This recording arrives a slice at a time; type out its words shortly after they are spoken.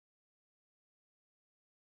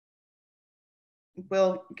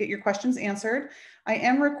will get your questions answered. I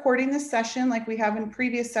am recording this session like we have in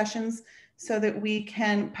previous sessions so that we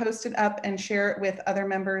can post it up and share it with other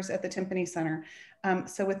members at the Timpany Center.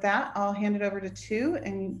 So with that, I'll hand it over to Tu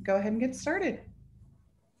and go ahead and get started.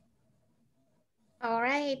 All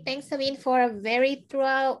right, thanks Sabine for a very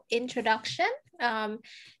thorough introduction. I'm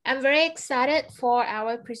very excited for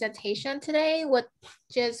our presentation today, which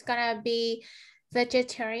is gonna be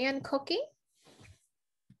vegetarian cooking.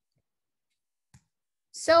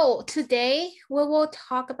 So today we will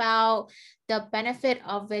talk about the benefit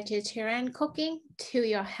of vegetarian cooking to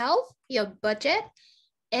your health, your budget,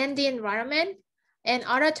 and the environment. And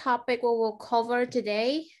other topic we will cover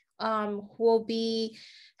today will be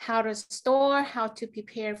how to store, how to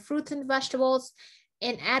prepare fruits and vegetables.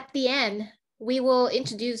 And at the end, we will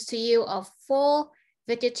introduce to you a full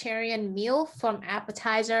vegetarian meal from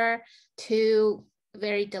appetizer to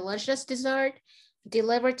very delicious dessert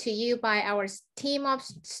delivered to you by our team of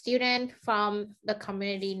students from the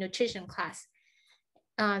community nutrition class.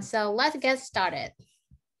 So let's get started.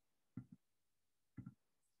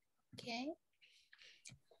 Okay.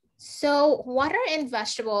 So water and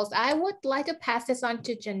vegetables, I would like to pass this on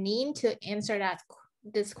to Janine to answer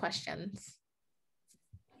these questions.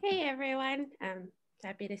 Hey everyone, I'm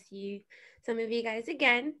happy to see some of you guys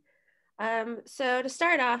again. So to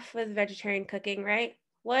start off with vegetarian cooking, right?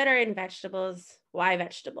 Water and vegetables, why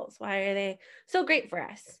vegetables? Why are they so great for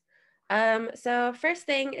us? So first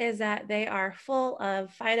thing is that they are full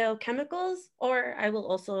of phytochemicals, or I will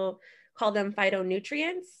also call them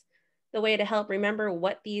phytonutrients. The way to help remember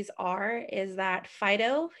what these are is that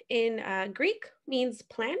phyto in Greek means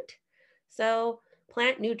plant. So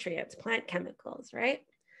plant nutrients, plant chemicals, right?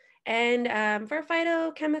 And for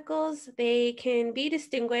phytochemicals, they can be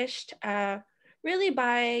distinguished really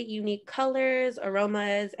by unique colors,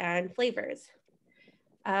 aromas, and flavors,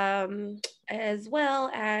 as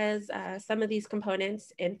well as some of these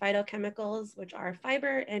components in phytochemicals, which are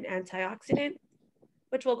fiber and antioxidant,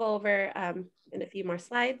 which we'll go over in a few more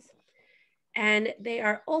slides. And they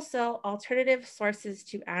are also alternative sources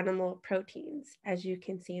to animal proteins. As you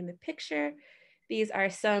can see in the picture, these are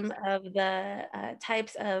some of the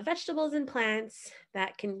types of vegetables and plants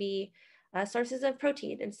that can be sources of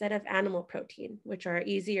protein instead of animal protein, which are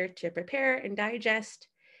easier to prepare and digest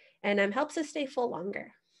and helps us stay full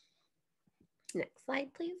longer. Next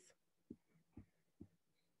slide, please.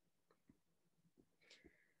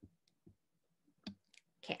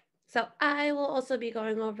 Okay, so I will also be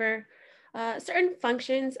going over certain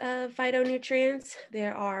functions of phytonutrients.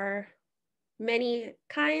 There are many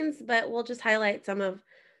kinds, but we'll just highlight some of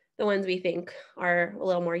the ones we think are a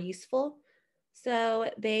little more useful. So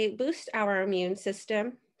they boost our immune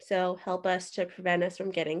system, so help us to prevent us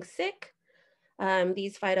from getting sick.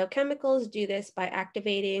 These phytochemicals do this by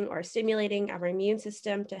activating or stimulating our immune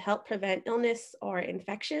system to help prevent illness or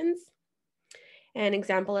infections. An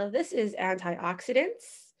example of this is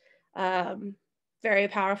antioxidants. Very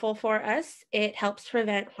powerful for us. It helps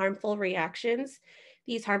prevent harmful reactions.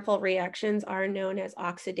 These harmful reactions are known as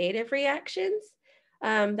oxidative reactions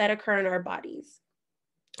that occur in our bodies,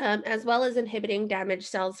 as well as inhibiting damaged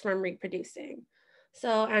cells from reproducing.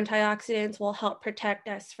 So antioxidants will help protect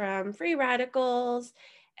us from free radicals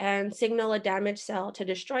and signal a damaged cell to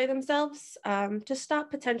destroy themselves to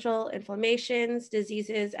stop potential inflammations,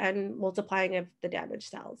 diseases, and multiplying of the damaged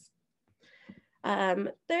cells.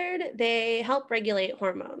 Third, they help regulate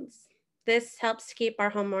hormones. This helps keep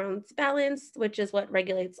our hormones balanced, which is what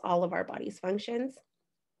regulates all of our body's functions.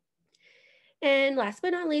 And last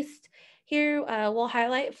but not least, here we'll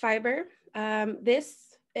highlight fiber. This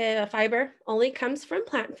fiber only comes from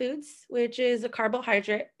plant foods, which is a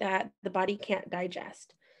carbohydrate that the body can't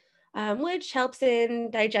digest, which helps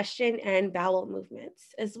in digestion and bowel movements,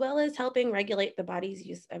 as well as helping regulate the body's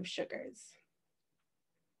use of sugars.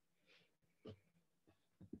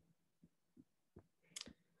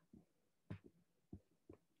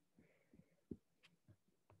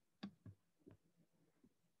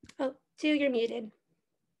 Oh, Tu, you're muted.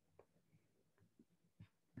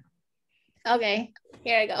 Okay,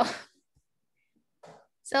 here I go.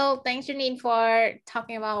 So thanks, Janine, for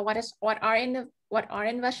talking about what are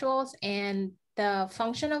in vegetables and the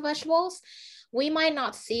function of vegetables. We might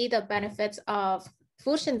not see the benefits of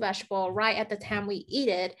fruits and vegetable right at the time we eat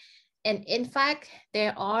it. And in fact,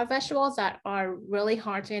 there are vegetables that are really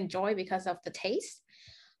hard to enjoy because of the taste.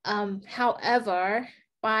 However,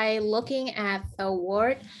 by looking at the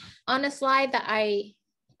word on the slide that I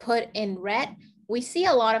put in red, we see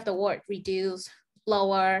a lot of the word reduce,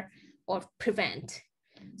 lower, or prevent.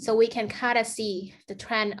 So we can kind of see the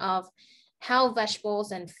trend of how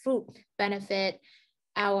vegetables and fruit benefit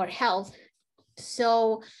our health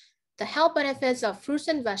So the health benefits of fruits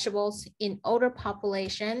and vegetables in older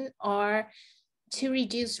population are to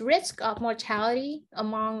reduce risk of mortality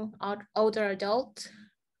among older adults,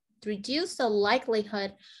 reduce the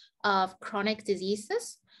likelihood of chronic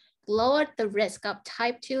diseases, lower the risk of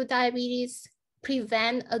type 2 diabetes,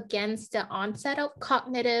 prevent against the onset of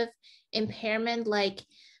cognitive impairment like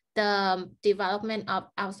the development of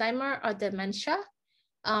Alzheimer or dementia,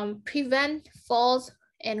 prevent falls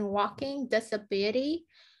and walking disability,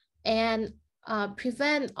 and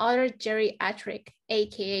prevent other geriatric,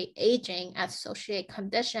 aka aging associated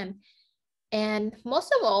condition. And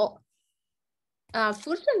most of all,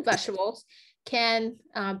 fruits and vegetables can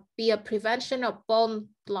be a prevention of bone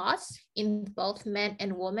loss in both men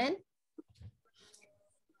and women.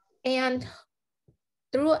 And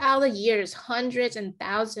throughout the years, hundreds and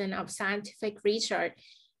thousands of scientific research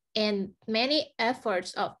and many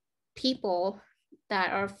efforts of people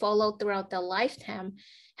that are followed throughout the lifetime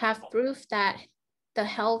have proved that the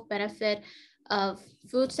health benefit of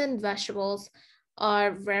fruits and vegetables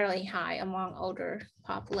are very high among older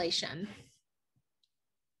population.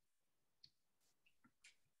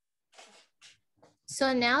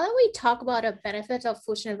 So now that we talk about the benefits of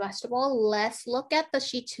fruits and vegetables, let's look at the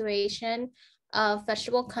situation of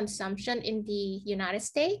vegetable consumption in the United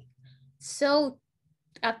States. So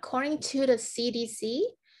according to the CDC,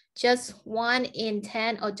 just 1 in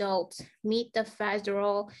 10 adults meet the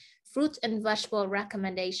federal fruit and vegetable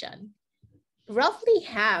recommendation. Roughly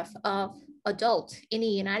half of adults in the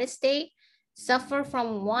United States suffer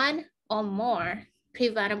from one or more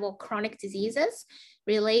preventable chronic diseases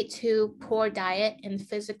related to poor diet and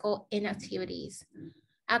physical inactivities.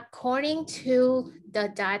 According to the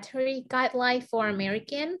dietary guideline for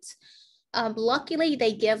Americans, luckily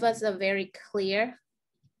they give us a very clear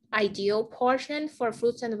ideal portion for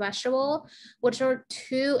fruits and vegetables, which are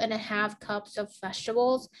 2.5 cups of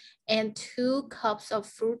vegetables and 2 cups of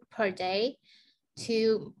fruit per day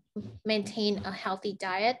to maintain a healthy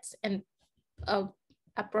diet and an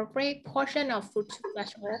appropriate portion of fruits and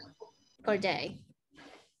vegetables per day.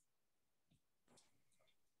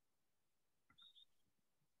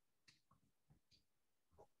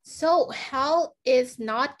 So health is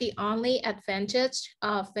not the only advantage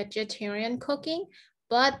of vegetarian cooking,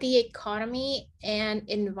 but the economy and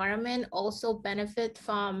environment also benefit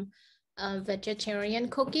from vegetarian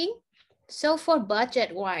cooking. So for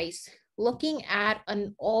budget-wise, looking at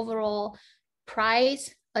an overall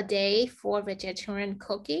price a day for vegetarian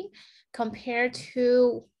cooking compared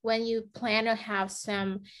to when you plan to have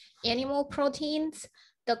some animal proteins,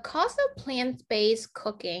 the cost of plant-based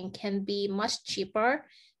cooking can be much cheaper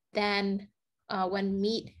than when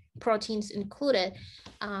meat proteins included.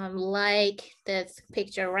 Like this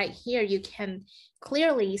picture right here, you can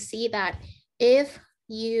clearly see that if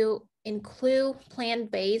you include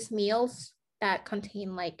plant-based meals that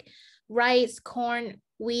contain like rice, corn,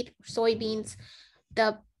 wheat, soybeans,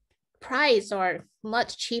 the price are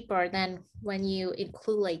much cheaper than when you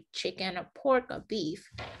include like chicken or pork or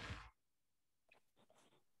beef.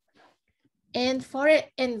 And for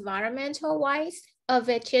environmental wise, a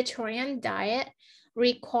vegetarian diet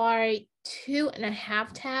requires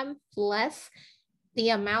 2.5 times less the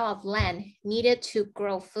amount of land needed to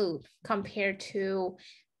grow food compared to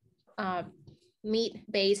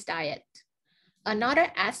meat-based diet. Another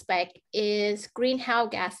aspect is greenhouse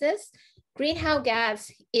gases. Greenhouse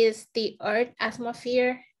gas is the Earth's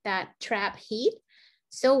atmosphere that trap heat.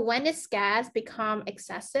 So when this gas becomes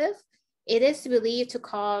excessive, it is believed to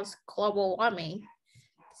cause global warming.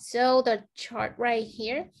 So the chart right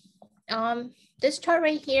here, this chart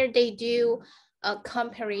right here, they do a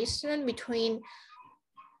comparison between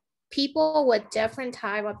people with different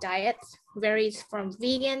type of diets, varies from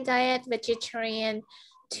vegan diet, vegetarian,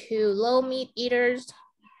 to low meat eaters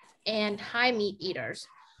and high meat eaters.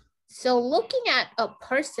 So looking at a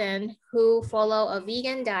person who follow a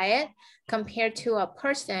vegan diet compared to a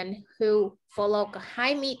person who follow a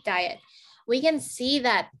high meat diet, we can see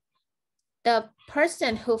that the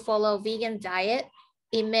person who follow vegan diet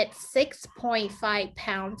emits 6.5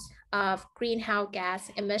 pounds of greenhouse gas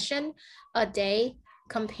emission a day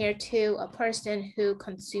compared to a person who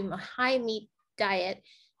consume a high meat diet.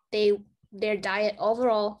 Their diet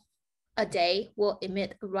overall a day will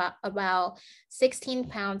emit about 16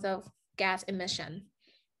 pounds of gas emission.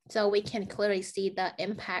 So we can clearly see the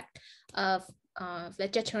impact of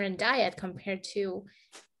vegetarian diet compared to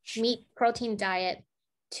meat protein diet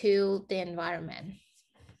to the environment.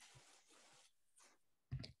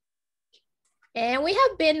 And we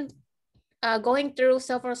have been going through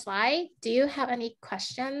several slides. Do you have any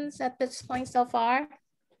questions at this point so far?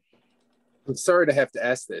 I'm sorry to have to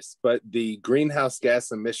ask this, but the greenhouse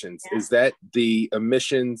gas emissions, is that the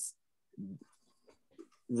emissions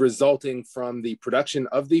resulting from the production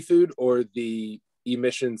of the food or the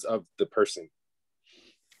emissions of the person?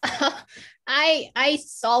 I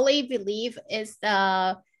solely believe it's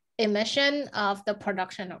the emission of the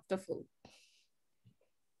production of the food.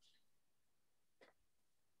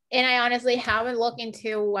 And I honestly haven't looked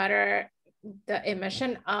into whether the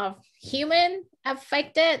emission of human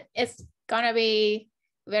affected. It's gonna be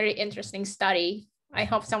a very interesting study. I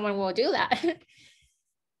hope someone will do that.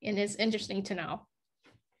 And it's interesting to know.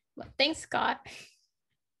 But thanks, Scott.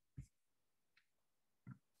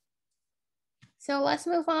 So let's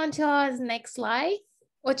move on to our next slide,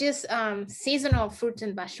 which is seasonal fruits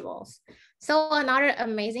and vegetables. So another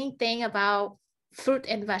amazing thing about fruit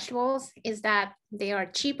and vegetables is that they are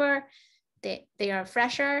cheaper, they are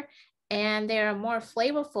fresher, and they are more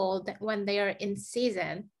flavorful when they are in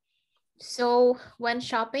season. So when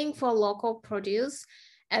shopping for local produce,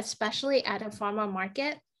 especially at a farmer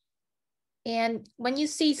market, and when you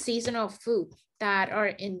see seasonal food that are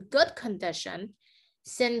in good condition,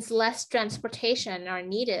 since less transportation are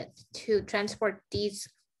needed to transport these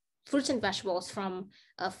fruits and vegetables from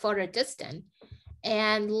a further distance,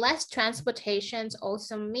 and less transportations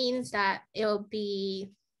also means that it'll be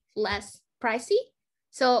less pricey.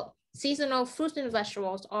 So seasonal fruits and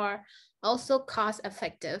vegetables are also cost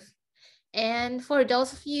effective. And for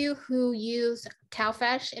those of you who use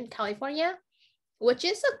CalFresh in California, which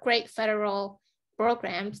is a great federal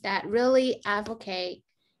program that really advocate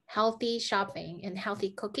healthy shopping and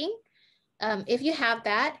healthy cooking, if you have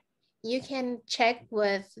that, you can check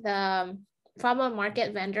with the farmer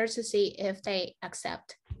market vendors to see if they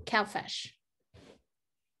accept CalFresh.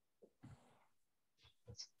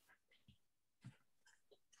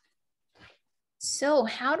 So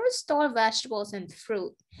how to store vegetables and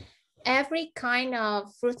fruit? Every kind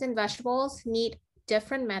of fruits and vegetables need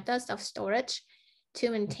different methods of storage to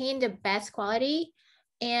maintain the best quality.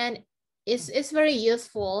 And it's very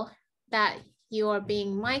useful that you are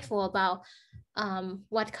being mindful about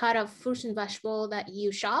what kind of fruits and vegetable that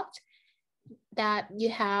you shopped, that you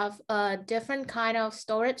have a different kind of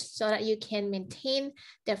storage so that you can maintain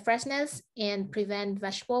their freshness and prevent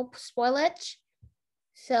vegetable spoilage.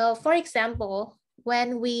 So for example,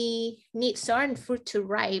 when we need certain fruit to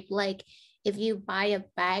ripe, like if you buy a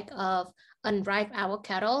bag of unripe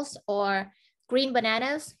avocados or green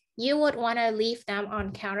bananas, you would want to leave them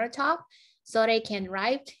on countertop so they can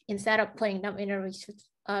ripe instead of putting them in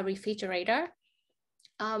a refrigerator.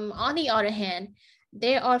 On the other hand,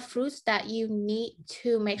 there are fruits that you need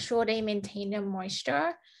to make sure they maintain their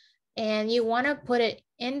moisture, and you want to put it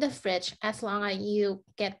in the fridge as long as you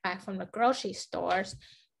get back from the grocery stores.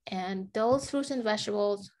 And those fruits and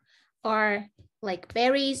vegetables are like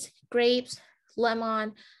berries, grapes,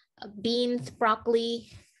 lemon, beans,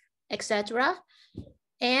 broccoli, etc.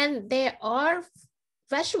 And there are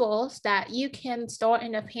vegetables that you can store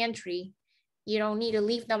in a pantry. You don't need to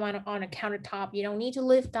leave them on a countertop. You don't need to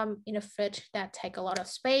leave them in a fridge that take a lot of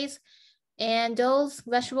space. And those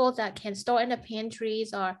vegetables that can store in the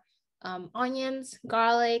pantries are onions,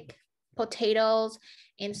 garlic, potatoes,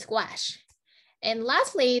 and squash. And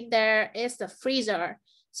lastly, there is the freezer.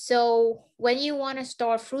 So when you want to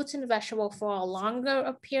store fruits and vegetables for a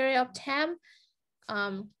longer period of time,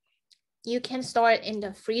 you can store it in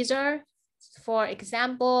the freezer. For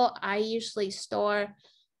example, I usually store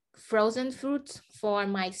frozen fruits for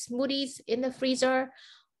my smoothies in the freezer,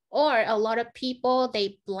 or a lot of people,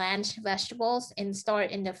 they blanch vegetables and store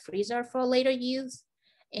it in the freezer for later use.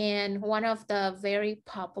 And one of the very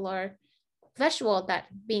popular vegetables that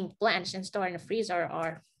being blanched and stored in the freezer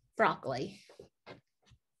are broccoli.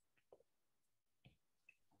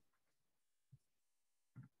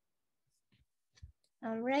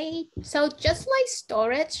 All right, so just like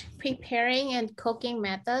storage, preparing and cooking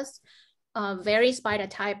methods varies by the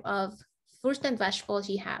type of fruits and vegetables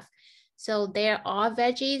you have. So there are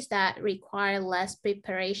veggies that require less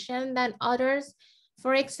preparation than others.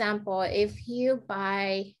 For example, if you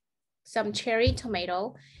buy some cherry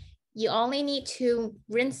tomato, you only need to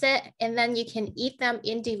rinse it and then you can eat them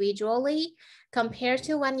individually, compared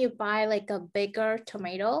to when you buy like a bigger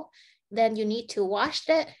tomato, then you need to wash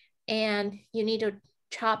it and you need to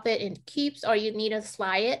chop it in cubes or you need to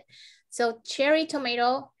slice it. So cherry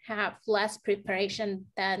tomato have less preparation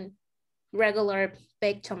than regular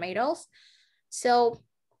big tomatoes. So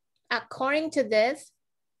according to this,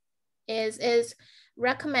 is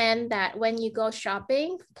recommend that when you go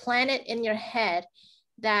shopping, plan it in your head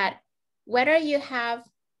that whether you have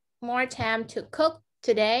more time to cook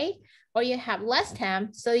today or you have less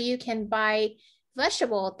time, so you can buy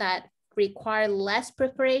vegetable that require less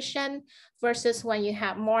preparation versus when you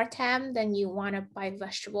have more time, then you want to buy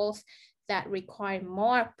vegetables that require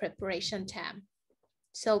more preparation time.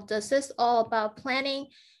 So this is all about planning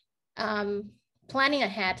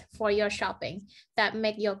ahead for your shopping that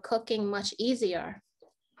make your cooking much easier.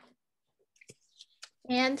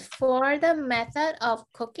 And for the method of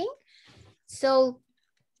cooking, so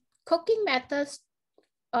cooking methods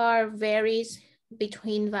varies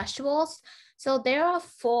between vegetables. So there are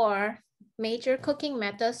 4 major cooking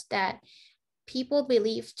methods that people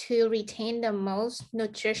believe to retain the most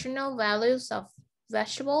nutritional values of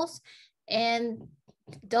vegetables. And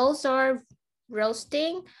those are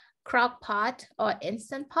roasting, crock pot or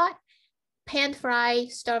instant pot, pan fry,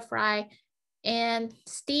 stir fry, and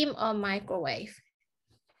steam or microwave.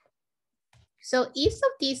 So each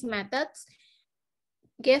of these methods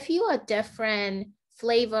give you a different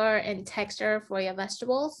flavor and texture for your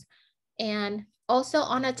vegetables, and also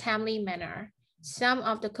on a timely manner. Some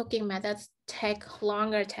of the cooking methods take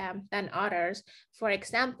longer time than others. For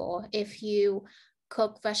example, if you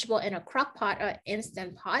cook vegetable in a crock pot or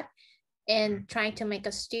instant pot and trying to make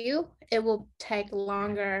a stew, it will take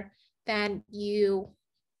longer than you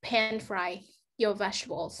pan fry your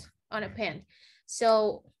vegetables on a pan.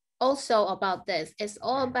 So also about this, it's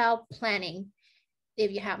all about planning.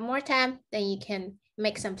 If you have more time, then you can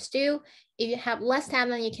make some stew. If you have less time,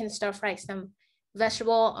 then you can stir fry some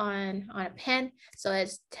vegetable on a pan. So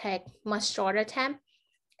it's take much shorter time.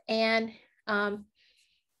 And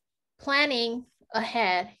planning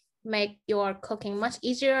ahead make your cooking much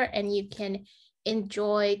easier, and you can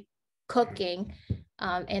enjoy cooking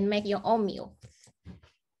and make your own meal.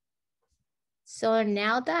 So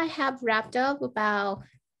now that I have wrapped up about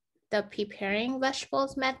the preparing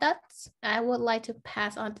vegetables methods, I would like to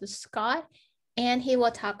pass on to Scott, and he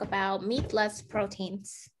will talk about meatless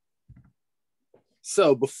proteins.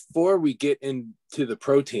 So before we get into the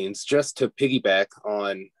proteins, just to piggyback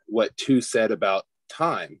on what Tu said about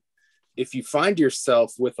time, if you find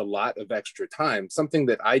yourself with a lot of extra time, something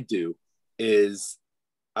that I do is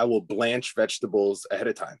I will blanch vegetables ahead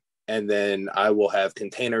of time. And then I will have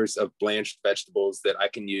containers of blanched vegetables that I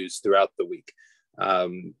can use throughout the week.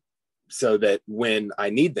 So that when I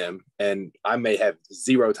need them, and I may have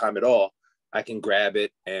 0 time at all, I can grab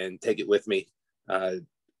it and take it with me.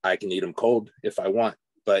 I can eat them cold if I want,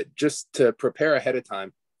 but just to prepare ahead of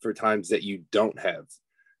time for times that you don't have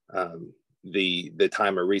the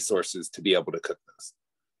time or resources to be able to cook those.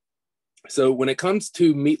 So when it comes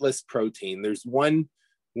to meatless protein, there's one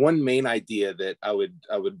main idea that I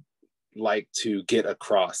would like to get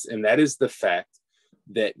across, and that is the fact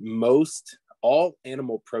that all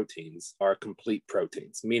animal proteins are complete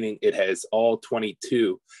proteins, meaning it has all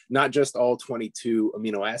 22, not just all 22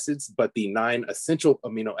 amino acids, but the 9 essential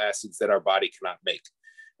amino acids that our body cannot make.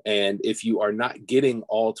 And if you are not getting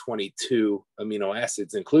all 22 amino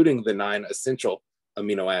acids, including the 9 essential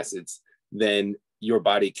amino acids, then your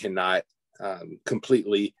body cannot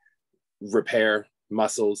completely repair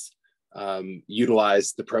muscles,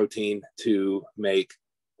 utilize the protein to make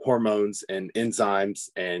hormones and enzymes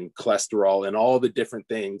and cholesterol and all the different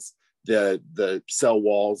things, the cell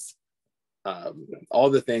walls, all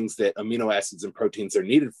the things that amino acids and proteins are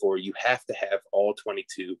needed for. You have to have all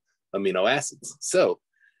 22 amino acids. So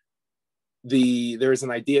there's an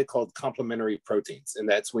idea called complementary proteins, and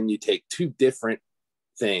that's when you take 2 different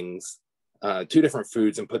things, 2 different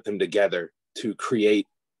foods, and put them together to create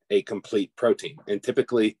a complete protein. And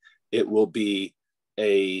typically it will be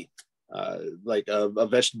like a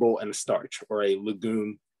vegetable and a starch, or a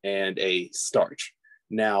legume and a starch.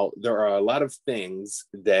 Now, there are a lot of things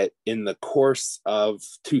that in the course of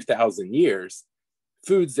 2,000 years,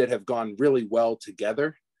 foods that have gone really well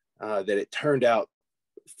together, that it turned out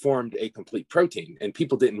formed a complete protein, and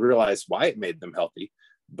people didn't realize why it made them healthy.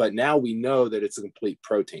 But now we know that it's a complete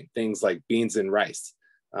protein. Things like beans and rice,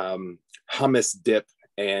 hummus dip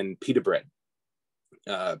and pita bread,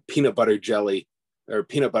 peanut butter jelly, or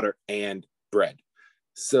peanut butter and bread.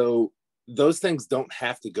 So those things don't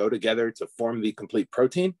have to go together to form the complete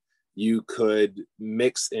protein. You could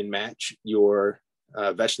mix and match your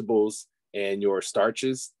vegetables and your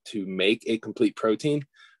starches to make a complete protein.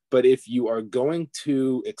 But if you are going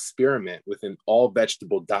to experiment with an all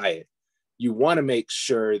vegetable diet, you want to make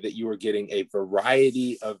sure that you are getting a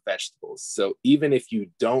variety of vegetables. So even if you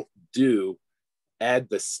don't add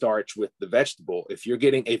the starch with the vegetable, if you're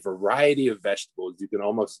getting a variety of vegetables, you can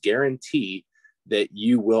almost guarantee that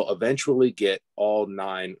you will eventually get all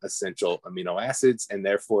 9 essential amino acids, and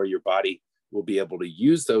therefore your body will be able to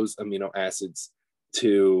use those amino acids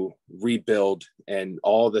to rebuild and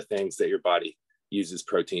all the things that your body uses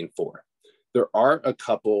protein for. there are a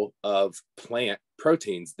couple of plant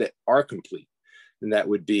proteins that are complete, and that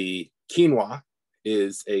would be quinoa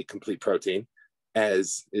is a complete protein,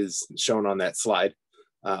 as is shown on that slide.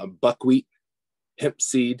 Buckwheat, hemp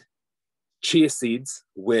seed, chia seeds,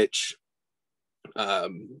 which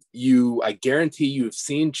I guarantee you have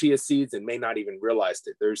seen chia seeds and may not even realized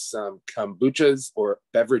it. There's some kombuchas or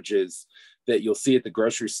beverages that you'll see at the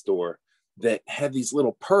grocery store that have these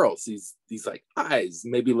little pearls, these like eyes,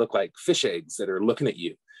 maybe look like fish eggs that are looking at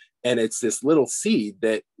you. And it's this little seed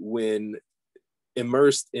that, when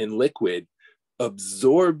immersed in liquid,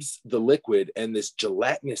 absorbs the liquid, and this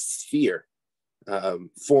gelatinous sphere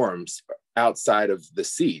forms outside of the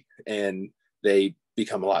seed, and they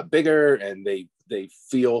become a lot bigger, and they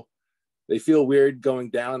feel weird going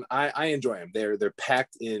down. I enjoy them. They're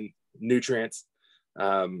packed in nutrients,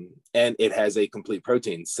 and it has a complete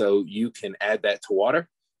protein, so you can add that to water,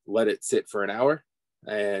 let it sit for an hour,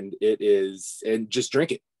 and just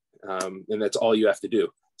drink it, and that's all you have to do.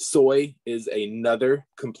 Soy is another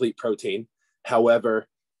complete protein. However,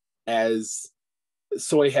 as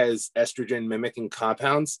soy has estrogen mimicking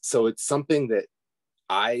compounds, so it's something that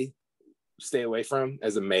I stay away from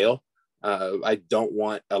as a male. I don't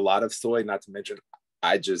want a lot of soy, not to mention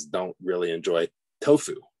I just don't really enjoy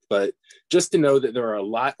tofu. But just to know that there are a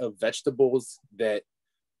lot of vegetables that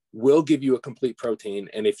will give you a complete protein,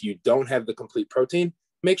 and if you don't have the complete protein,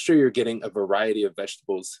 make sure you're getting a variety of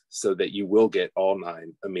vegetables so that you will get all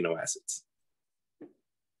 9 amino acids.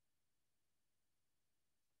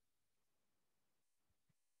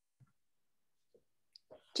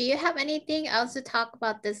 Do you have anything else to talk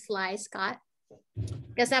about this slide, Scott?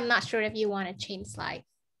 Because I'm not sure if you want to change slide.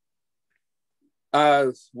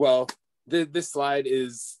 Well, this slide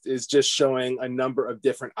is just showing a number of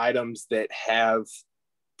different items that have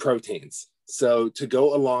proteins. So to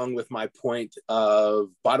go along with my point of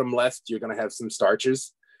bottom left, you're going to have some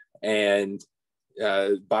starches, and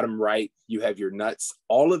bottom right, you have your nuts.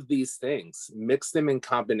 All of these things, mix them in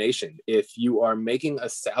combination. If you are making a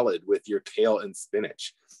salad with your kale and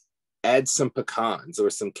spinach, add some pecans or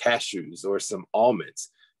some cashews or some almonds.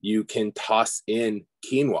 You can toss in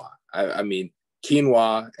quinoa. I mean,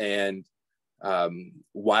 quinoa and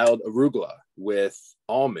wild arugula with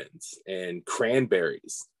almonds and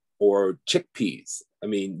cranberries or chickpeas. I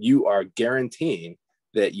mean, you are guaranteeing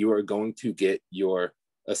that you are going to get your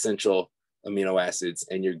essential amino acids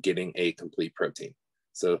and you're getting a complete protein.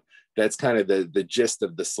 So that's kind of the gist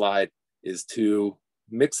of the slide, is to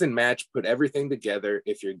mix and match, put everything together.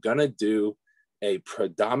 If you're gonna do a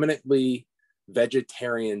predominantly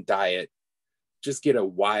vegetarian diet, just get a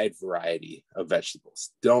wide variety of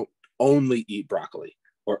vegetables. Don't only eat broccoli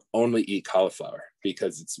or only eat cauliflower,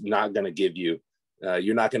 because it's not gonna give you,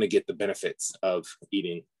 you're not gonna get the benefits of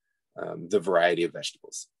eating the variety of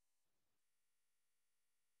vegetables.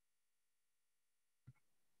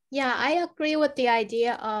 Yeah, I agree with the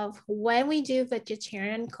idea of when we do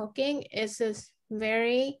vegetarian cooking, it's just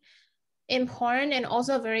very important and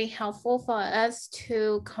also very helpful for us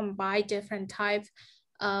to combine different types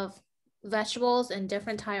of vegetables and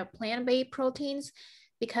different type of plant-based proteins,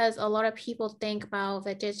 because a lot of people think about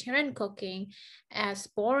vegetarian cooking as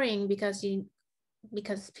boring because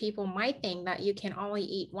people might think that you can only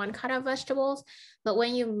eat one kind of vegetables. But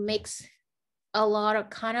when you mix a lot of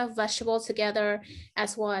kind of vegetables together,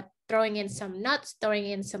 as well as throwing in some nuts, throwing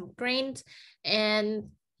in some grains, and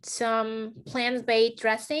some plant-based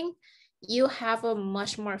dressing, you have a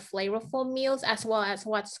much more flavorful meals, as well as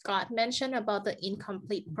what Scott mentioned about the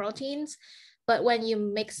incomplete proteins. But when you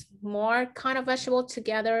mix more kind of vegetables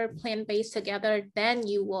together, plant-based together, then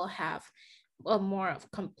you will have a more of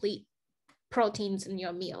complete proteins in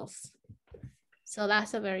your meals. So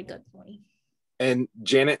that's a very good point. And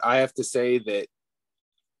Janet, I have to say that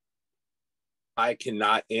I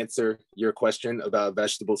cannot answer your question about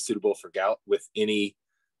vegetables suitable for gout with any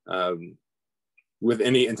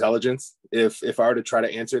intelligence. If I were to try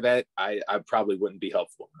to answer that, I probably wouldn't be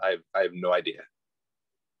helpful. I have no idea.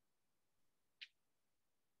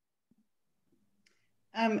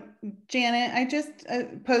 Janet, I just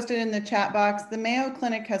posted in the chat box, the Mayo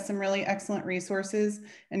Clinic has some really excellent resources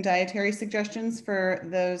and dietary suggestions for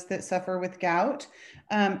those that suffer with gout.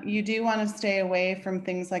 You do want to stay away from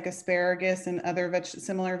things like asparagus and other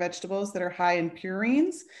similar vegetables that are high in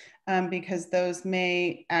purines, because those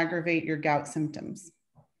may aggravate your gout symptoms.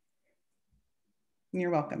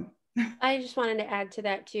 You're welcome. I just wanted to add to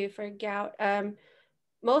that too for gout.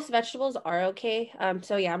 Most vegetables are okay.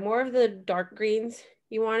 So yeah, more of the dark greens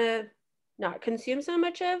you want to not consume so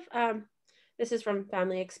much of. This is from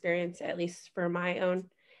family experience, at least for my own.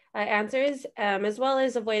 answers, as well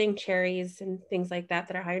as avoiding cherries and things like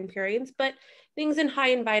that are high in purines, but things high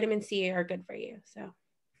in vitamin C are good for you. So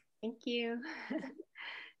thank you.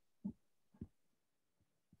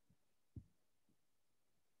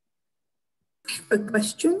 A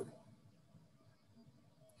question?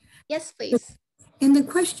 Yes, please. And the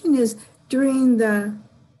question is, during the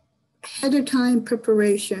ahead of time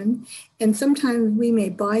preparation, and sometimes we may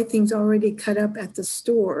buy things already cut up at the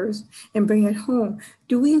stores and bring it home.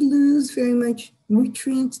 Do we lose very much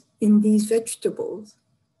nutrients in these vegetables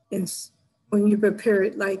when you prepare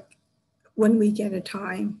it like 1 week at a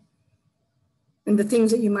time? And the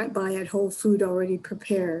things that you might buy at Whole Food already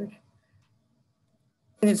prepared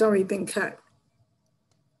and it's already been cut.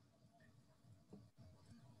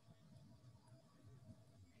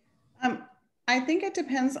 I think it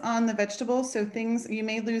depends on the vegetable. So things, you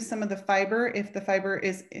may lose some of the fiber if the fiber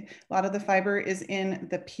is, a lot of the fiber is in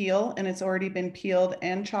the peel and it's already been peeled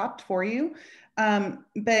and chopped for you.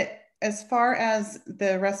 But as far as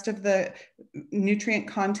the rest of the nutrient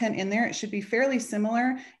content in there, it should be fairly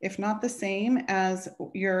similar, if not the same as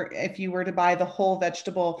if you were to buy the whole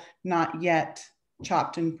vegetable, not yet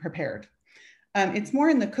chopped and prepared. It's more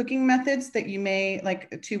in the cooking methods that you may,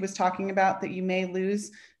 like Tu was talking about, that you may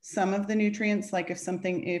lose some of the nutrients. Like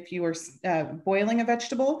if you were boiling a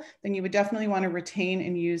vegetable, then you would definitely want to retain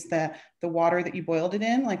and use the water that you boiled it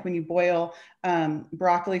in. Like when you boil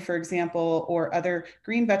broccoli, for example, or other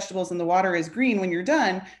green vegetables and the water is green, when you're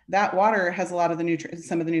done, that water has a lot of the nutrients,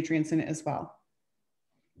 some of the nutrients in it as well.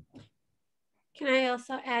 Can I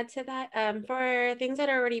also add to that? For things that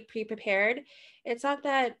are already pre-prepared, it's not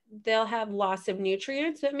that they'll have loss of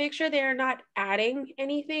nutrients, but make sure they're not adding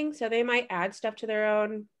anything. So they might add stuff to their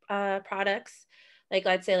own products. Like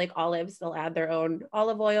let's say like olives, they'll add their own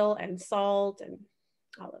olive oil and salt and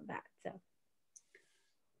all of that. So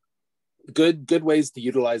good ways to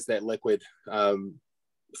utilize that liquid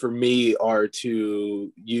for me are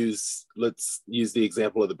to let's use the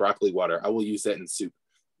example of the broccoli water. I will use that in soup,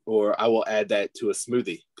 or I will add that to a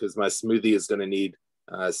smoothie because my smoothie is going to need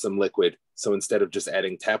some liquid. So instead of just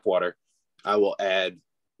adding tap water, I will add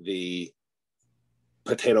the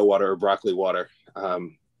potato water or broccoli water.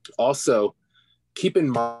 Also, keep in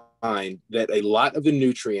mind that a lot of the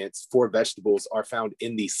nutrients for vegetables are found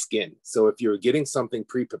in the skin. So if you're getting something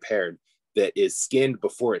pre-prepared that is skinned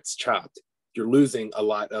before it's chopped, you're losing a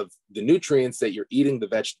lot of the nutrients that you're eating the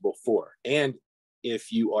vegetable for. And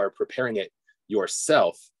if you are preparing it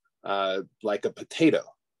yourself, like a potato,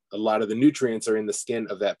 a lot of the nutrients are in the skin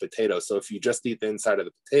of that potato. So if you just eat the inside of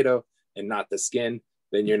the potato and not the skin,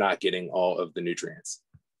 then you're not getting all of the nutrients.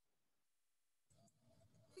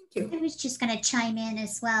 Thank you. I was just going to chime in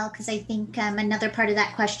as well, because I think another part of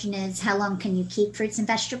that question is how long can you keep fruits and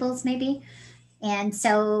vegetables maybe? And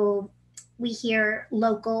so we hear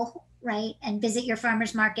local, right? And visit your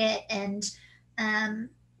farmer's market. And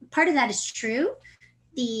part of that is true.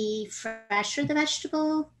 The fresher the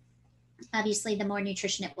vegetable, obviously the more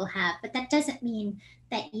nutrition it will have, but that doesn't mean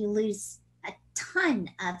that you lose a ton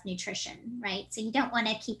of nutrition, right? So you don't want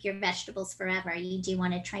to keep your vegetables forever. You do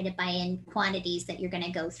want to try to buy in quantities that you're going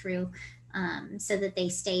to go through so that they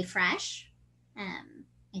stay fresh.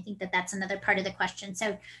 I think that that's another part of the question.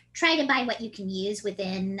 So try to buy what you can use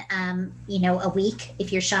within, a week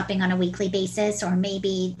if you're shopping on a weekly basis, or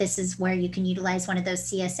maybe this is where you can utilize one of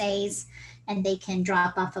those CSAs and they can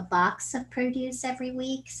drop off a box of produce every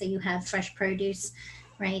week. So you have fresh produce,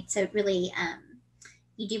 right? So it really,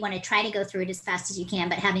 you do want to try to go through it as fast as you can,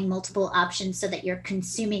 but having multiple options so that you're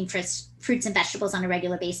consuming fruits and vegetables on a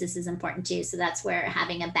regular basis is important too. So that's where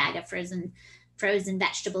having a bag of frozen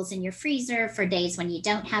vegetables in your freezer for days when you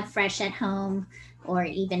don't have fresh at home, or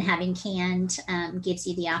even having canned gives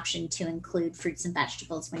you the option to include fruits and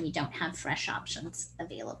vegetables when you don't have fresh options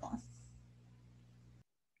available.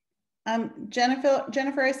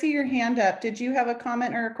 Jennifer, I see your hand up. Did you have a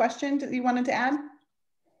comment or a question that you wanted to add?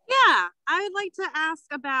 Yeah, I would like to ask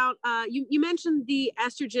about, you mentioned the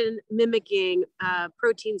estrogen mimicking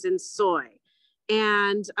proteins in soy.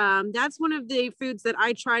 And that's one of the foods that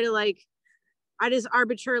I try to I just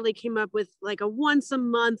arbitrarily came up with like a once a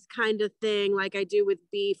month kind of thing, like I do with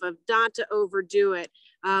beef, of not to overdo it.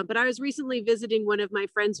 But I was recently visiting one of my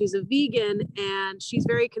friends who's a vegan, and she's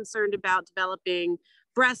very concerned about developing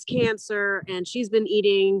breast cancer. And she's been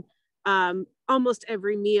eating almost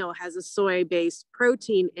every meal has a soy-based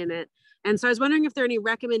protein in it. And so I was wondering if there are any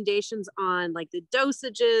recommendations on like the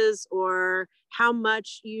dosages or how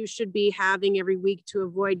much you should be having every week to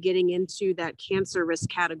avoid getting into that cancer risk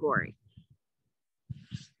category.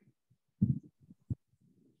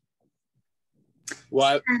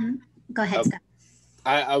 Well, go ahead, Scott.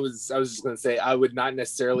 I was just going to say I would not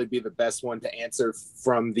necessarily be the best one to answer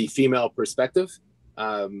from the female perspective.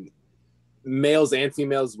 Males and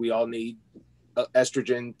females, we all need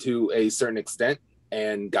estrogen to a certain extent,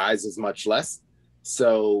 and guys is much less.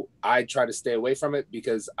 So I try to stay away from it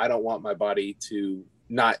because I don't want my body to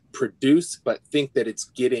not produce, but think that it's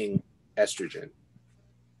getting estrogen.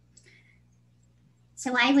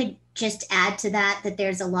 So I would just add to that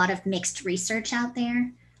there's a lot of mixed research out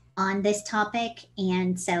there on this topic.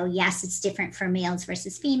 And so, yes, it's different for males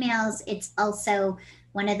versus females. It's also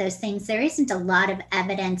one of those things, there isn't a lot of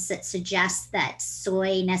evidence that suggests that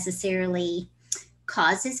soy necessarily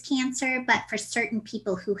causes cancer, but for certain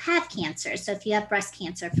people who have cancer, so if you have breast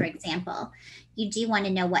cancer, for example, you do want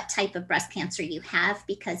to know what type of breast cancer you have,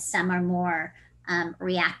 because some are more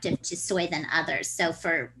reactive to soy than others. So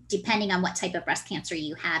depending on what type of breast cancer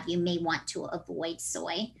you have, you may want to avoid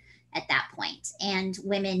soy at that point. And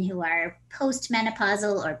women who are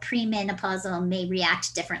postmenopausal or premenopausal may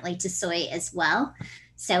react differently to soy as well.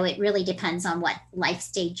 So it really depends on what life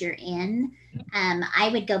stage you're in. I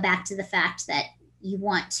would go back to the fact that you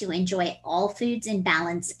want to enjoy all foods in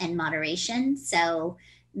balance and moderation. So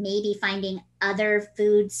maybe finding other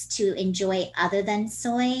foods to enjoy other than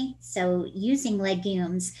soy. So using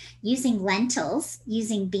legumes, using lentils,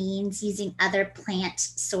 using beans, using other plant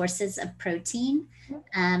sources of protein,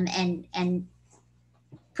 and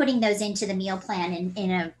putting those into the meal plan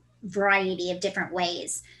in a variety of different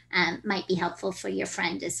ways might be helpful for your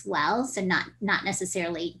friend as well. So not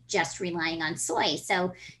necessarily just relying on soy.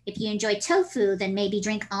 So if you enjoy tofu, then maybe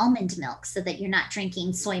drink almond milk so that you're not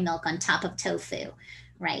drinking soy milk on top of tofu,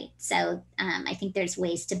 right? So I think there's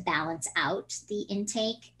ways to balance out the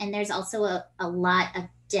intake. And there's also a lot of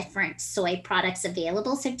different soy products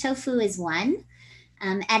available. So tofu is one.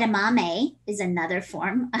 Edamame is another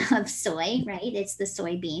form of soy, right? It's the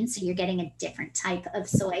soybean. So you're getting a different type of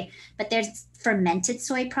soy, but there's fermented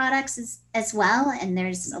soy products as well. And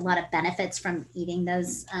there's a lot of benefits from eating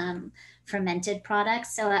those fermented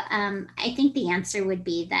products. So I think the answer would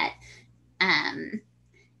be that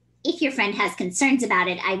if your friend has concerns about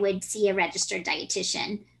it, I would see a registered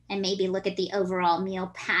dietitian and maybe look at the overall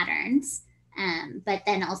meal patterns. But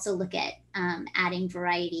then also look at adding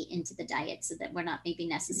variety into the diet so that we're not maybe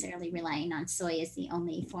necessarily relying on soy as the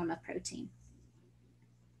only form of protein.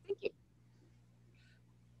 Thank you.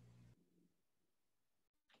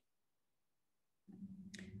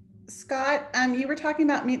 Scott, you were talking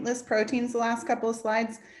about meatless proteins the last couple of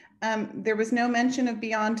slides. There was no mention of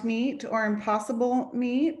Beyond Meat or Impossible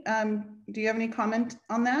Meat. Do you have any comment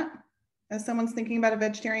on that as someone's thinking about a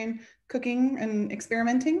vegetarian cooking and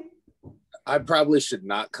experimenting? I probably should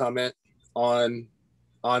not comment on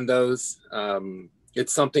those.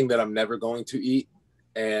 It's something that I'm never going to eat,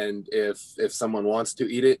 and if someone wants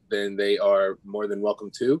to eat it, then they are more than welcome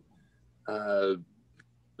to.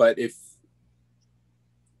 But if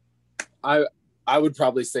I would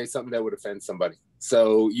probably say something that would offend somebody.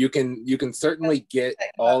 So you can certainly get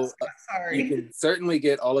all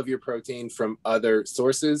of your protein from other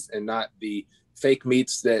sources and not the fake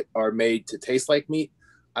meats that are made to taste like meat.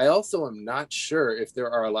 I also am not sure if there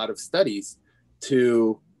are a lot of studies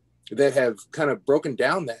that have kind of broken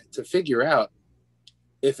down that to figure out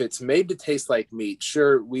if it's made to taste like meat.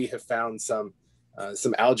 Sure, we have found some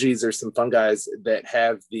algae or some fungi that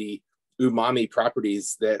have the umami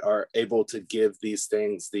properties that are able to give these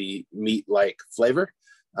things the meat-like flavor.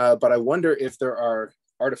 But I wonder if there are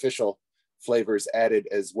artificial flavors added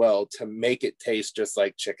as well to make it taste just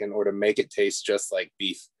like chicken or to make it taste just like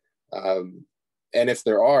beef. And if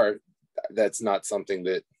there are, that's not something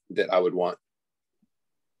that I would want.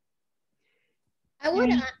 I would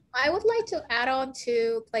like to add on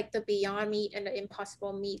to like the Beyond Meat and the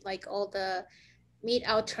Impossible Meat, like all the meat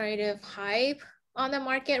alternative hype on the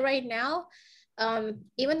market right now.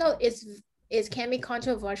 Even though it can be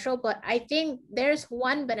controversial, but I think there's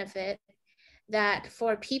one benefit that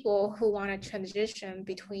for people who want to transition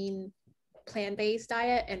between plant-based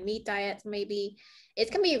diet and meat diet, maybe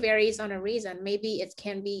it can be varies on a reason. Maybe it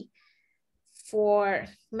can be for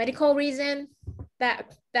medical reason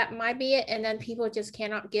that might be it, and then people just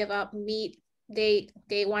cannot give up meat day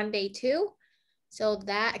 1, day 2. So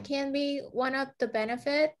that can be one of the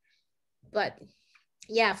benefit. But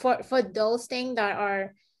yeah, for those things that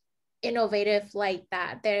are innovative like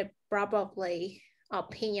that, there are probably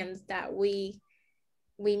opinions that we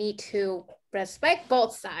need to respect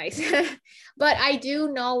both sides. But I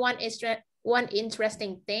do know one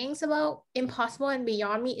interesting things about Impossible and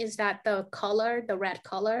Beyond Meat is that the color, the red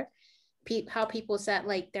color, how people said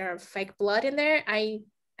like there are fake blood in there. I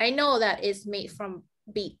know that is made from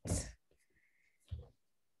beets.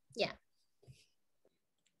 Yeah.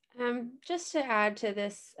 Just to add to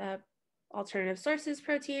this alternative sources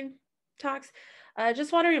protein talks,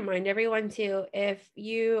 just want to remind everyone too, if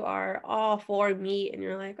you are all for meat and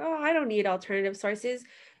you're like, oh, I don't need alternative sources,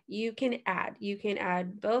 you can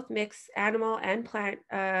add both mixed animal and plant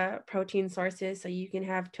protein sources. So you can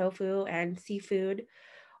have tofu and seafood,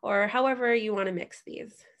 or however you want to mix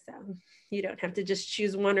these. So you don't have to just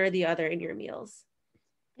choose one or the other in your meals.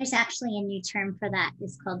 There's actually a new term for that.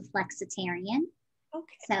 It's called flexitarian.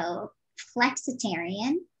 Okay. So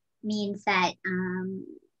flexitarian means that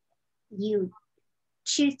you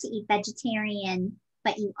choose to eat vegetarian,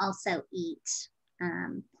 but you also eat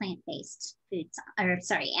plant-based foods, or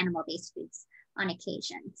sorry, animal-based foods on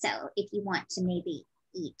occasion. So if you want to maybe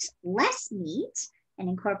eat less meat and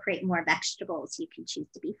incorporate more vegetables, you can choose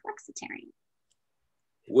to be flexitarian.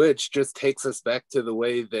 Which just takes us back to the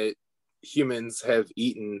way that humans have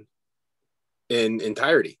eaten in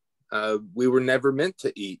entirety. We were never meant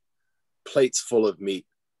to eat plates full of meat.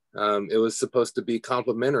 It was supposed to be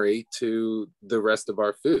complementary to the rest of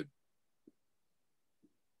our food.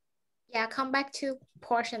 Yeah, come back to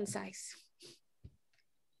portion size.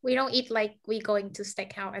 We don't eat like we going to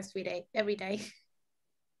steakhouse every day.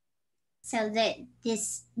 So that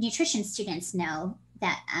this nutrition students know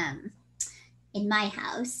that in my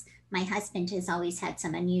house, my husband has always had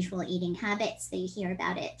some unusual eating habits. They hear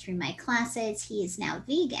about it through my classes. He is now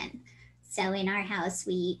vegan. So in our house,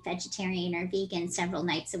 we eat vegetarian or vegan several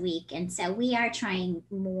nights a week. And so we are trying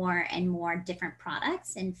more and more different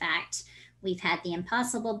products. In fact, we've had the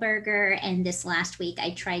Impossible Burger, and this last week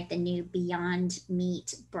I tried the new Beyond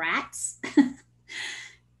Meat Brats.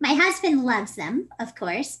 My husband loves them, of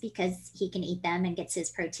course, because he can eat them and gets his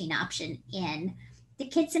protein option in. The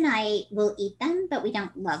kids and I will eat them, but we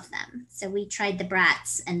don't love them. So we tried the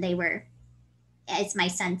Brats, and they were, as my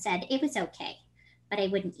son said, it was okay, but I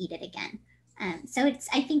wouldn't eat it again. So it's,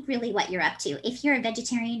 I think, really what you're up to. If you're a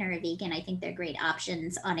vegetarian or a vegan, I think they're great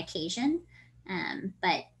options on occasion,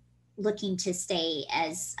 but looking to stay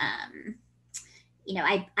as, you know,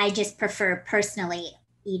 I just prefer personally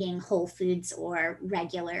eating whole foods or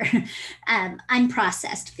regular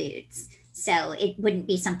unprocessed foods. So it wouldn't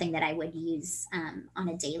be something that I would use on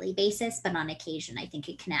a daily basis, but on occasion, I think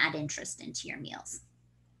it can add interest into your meals.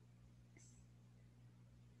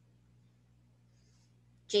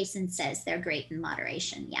 Jason says they're great in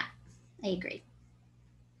moderation. Yeah, I agree.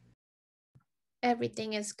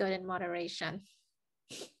 Everything is good in moderation.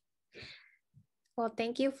 Well,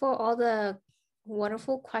 thank you for all the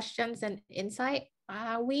wonderful questions and insight.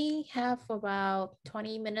 We have about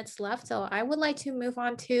 20 minutes left, so I would like to move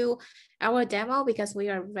on to our demo because we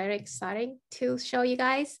are very excited to show you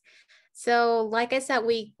guys. So like I said,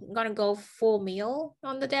 we're gonna go full meal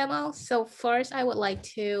on the demo. So first I would like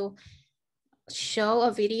to show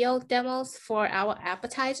a video demos for our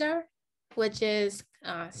appetizer, which is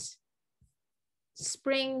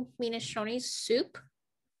Spring Minestrone soup.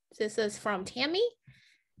 This is from Tammy,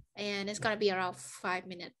 and it's gonna be around 5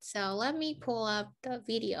 minutes. So let me pull up the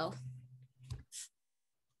video.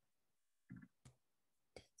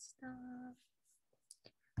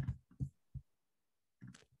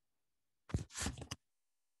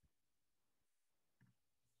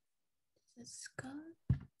 This is good.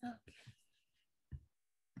 Okay.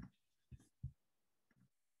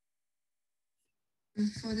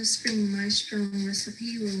 For the spring minestrone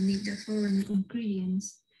recipe, we'll need the following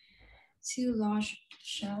ingredients: 2 large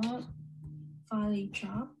shallot, finely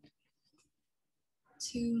chopped,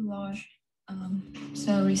 2 large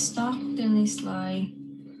celery stalk, thinly sliced,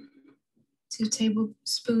 2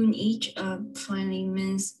 tablespoons each of finely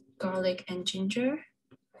minced garlic and ginger,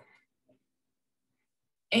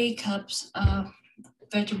 8 cups of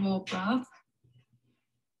vegetable broth,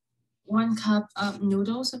 1 cup of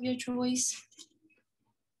noodles of your choice,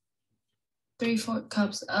 3/4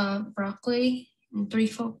 cups of broccoli, and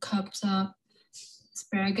 3/4 cups of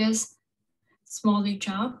asparagus, smallly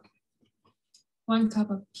chopped, 1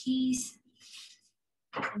 cup of peas,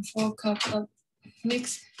 and 4 cups of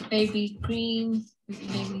mixed baby green,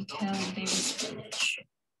 baby kale, and baby spinach.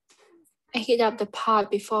 I heat up the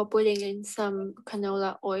pot before putting in some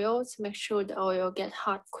canola oil to make sure the oil gets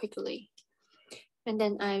hot quickly. And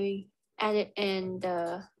then I added in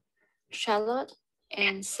the shallot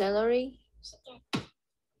and celery.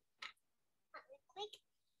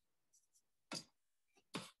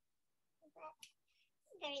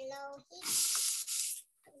 Very low heat.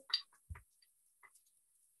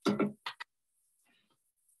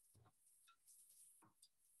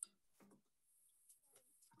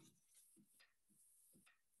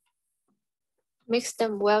 Mix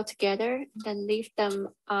them well together, then leave them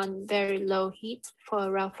on very low heat for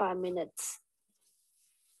around 5 minutes.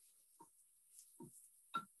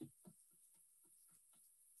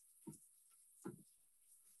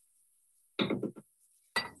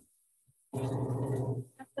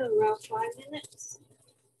 around 5 minutes.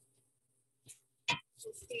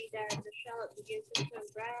 You see that the shallot begins to turn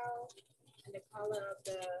brown and the color of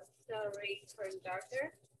the celery turns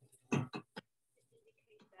darker. It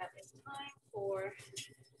indicates that it's time for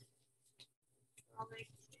garlic.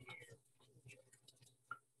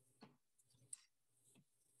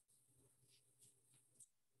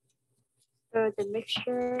 Stir the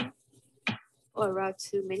mixture for around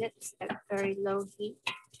 2 minutes at very low heat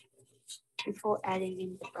before adding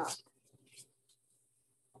in the broth.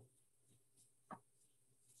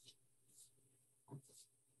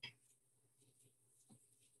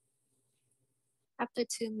 After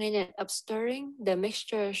 2 minutes of stirring, the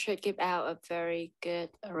mixture should give out a very good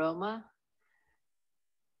aroma.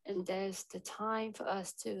 And there's the time for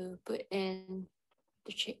us to put in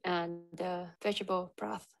the vegetable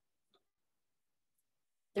broth.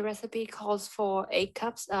 The recipe calls for 8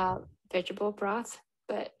 cups of vegetable broth,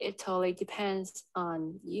 but it totally depends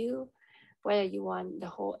on you, whether you want the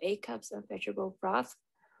whole 8 cups of vegetable broth,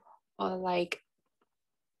 or like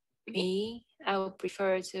me, I would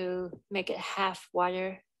prefer to make it half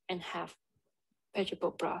water and half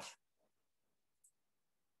vegetable broth.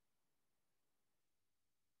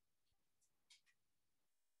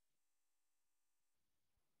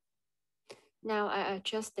 Now I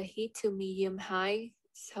adjust the heat to medium high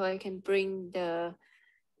so I can bring the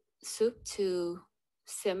soup to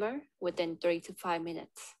simmer within 3 to 5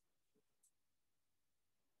 minutes.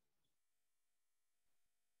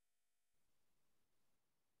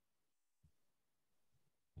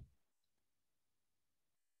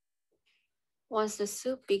 Once the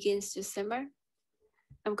soup begins to simmer,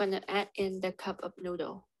 I'm gonna add in the cup of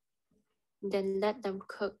noodle. Then let them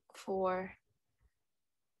cook for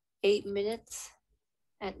 8 minutes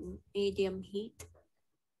at medium heat,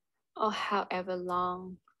 or however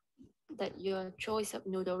long that your choice of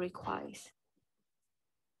noodle requires.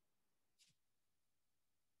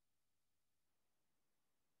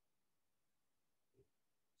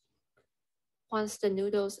 Once the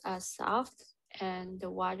noodles are soft and the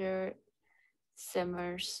water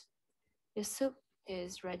simmers, your soup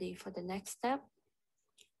is ready for the next step.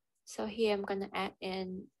 So here I'm gonna add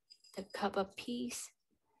in the cup of peas,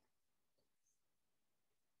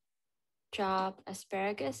 chopped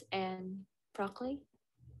asparagus and broccoli.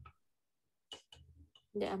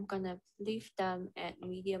 Then I'm gonna leave them at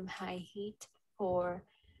medium-high heat for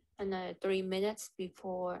another 3 minutes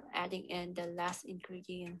before adding in the last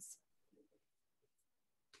ingredients.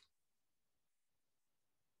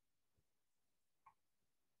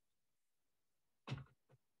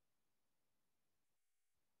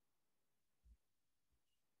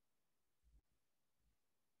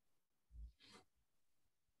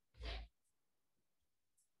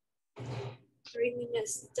 Three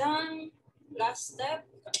minutes done. Last step.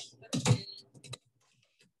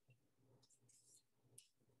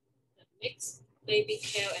 Mix baby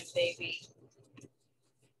kale and baby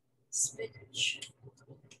spinach.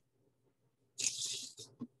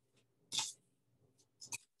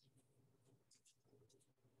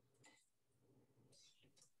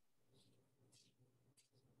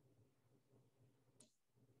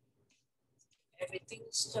 Everything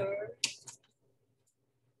stirred.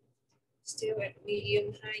 Still at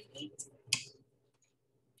medium-high heat.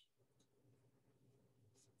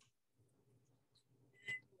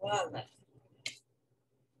 Voila.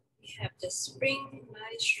 We have the Spring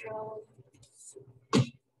Minestrone.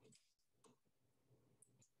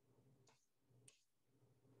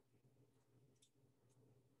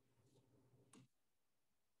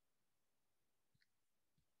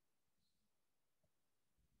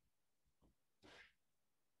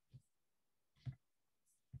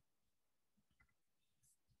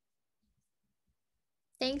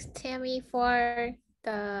 Thanks, Tammy, for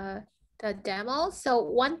the demo. So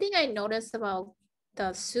one thing I noticed about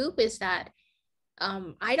the soup is that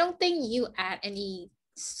I don't think you add any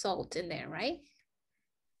salt in there, right?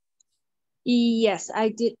 Yes, I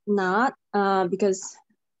did not because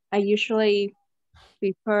I usually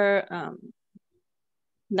prefer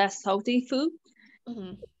less salty food.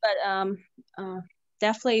 But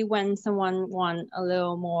definitely when someone wants a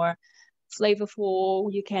little more flavorful,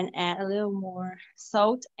 you can add a little more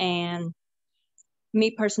salt. And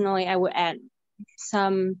me personally, I would add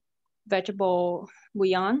some vegetable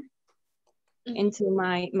bouillon into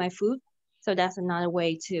my food. So that's another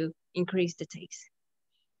way to increase the taste.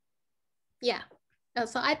 Yeah.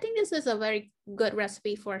 So I think this is a very good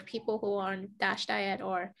recipe for people who are on DASH diet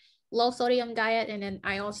or low sodium diet. And then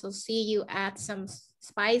I also see you add some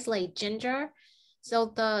spice like ginger.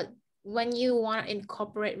 So when you want to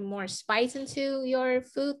incorporate more spice into your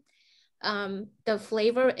food, the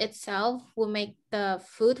flavor itself will make the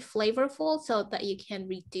food flavorful so that you can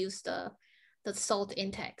reduce the salt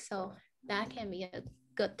intake. So that can be a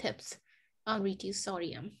good tips on reduce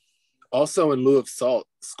sodium. Also, in lieu of salt,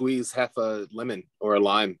 squeeze half a lemon or a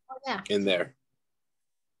lime in there.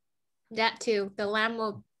 That too. The lime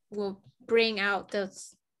will bring out the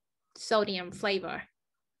sodium flavor.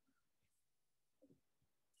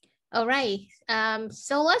 All right.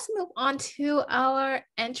 So let's move on to our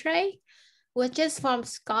entree, which is from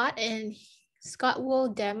Scott, and Scott will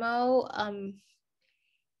demo.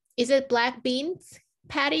 Is it black beans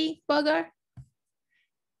patty burger?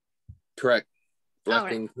 Correct. Black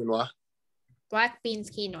bean quinoa. Black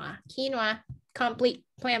beans quinoa. Quinoa, complete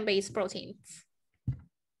plant-based proteins.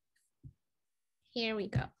 Here we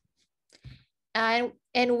go. And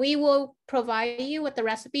we will provide you with the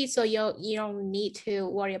recipe, so you don't need to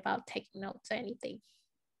worry about taking notes or anything.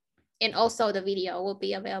 And also the video will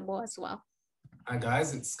be available as well. Hi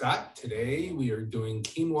guys, it's Scott. Today we are doing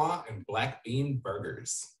quinoa and black bean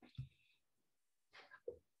burgers.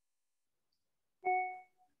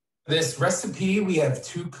 This recipe, we have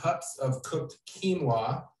 2 cups of cooked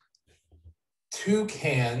quinoa, 2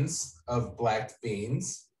 cans of black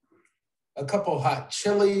beans, a couple hot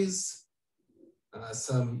chilies,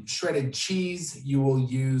 some shredded cheese. You will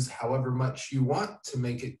use however much you want to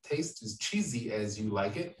make it taste as cheesy as you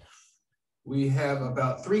like it. We have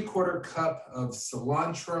about 3/4 cup of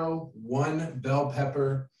cilantro, 1 bell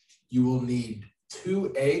pepper. You will need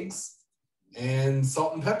 2 eggs and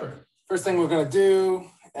salt and pepper. First thing we're gonna do,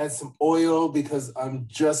 add some oil because I'm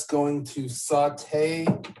just going to saute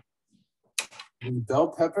the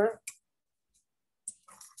bell pepper.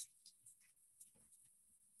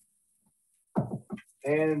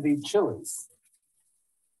 And the chilies.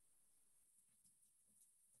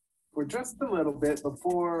 For just a little bit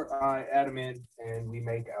before I add them in and we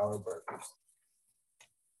make our burgers.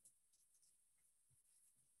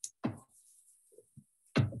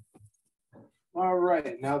 All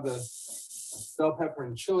right, now the bell pepper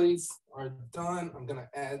and chilies are done. I'm gonna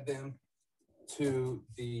add them to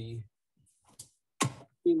the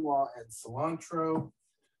quinoa and cilantro.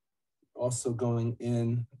 Also going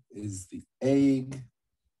in is the egg.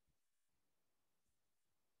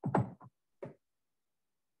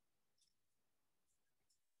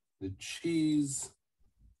 The cheese.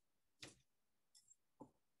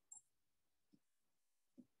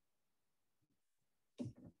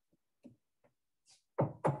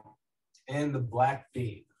 And the black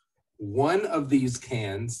bean. One of these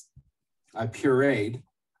cans I pureed,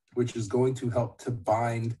 which is going to help to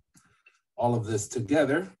bind all of this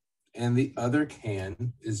together. And the other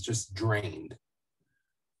can is just drained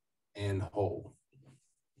and whole.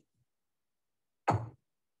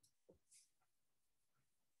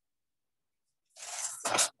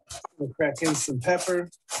 We'll crack in some pepper.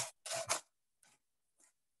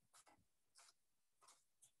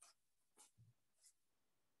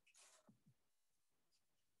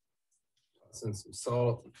 Toss in some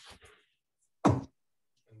salt. And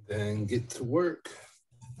then get to work.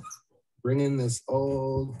 Bringing this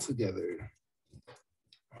all together.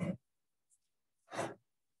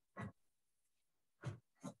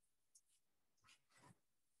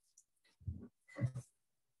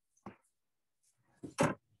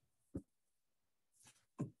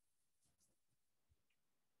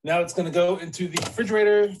 Now it's going to go into the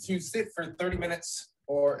refrigerator to sit for 30 minutes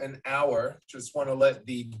or an hour. Just want to let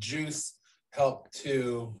the juice help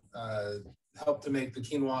to make the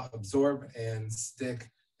quinoa absorb and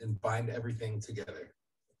stick and bind everything together.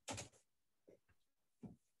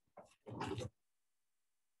 I'm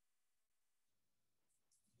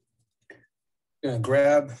gonna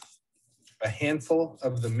grab a handful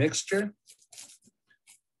of the mixture.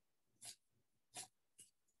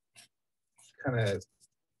 Kind of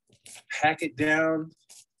pack it down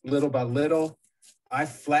little by little. I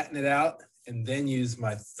flatten it out and then use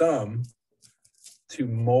my thumb to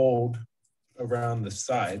mold around the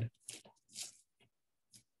side.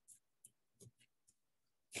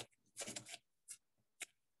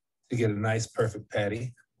 To get a nice, perfect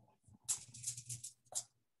patty.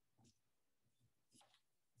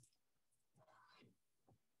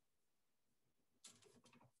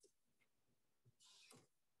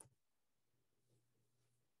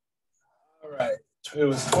 All right, it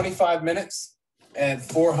was 25 minutes at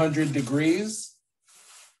 400 degrees.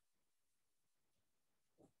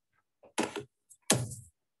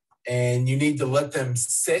 And you need to let them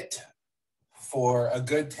sit for a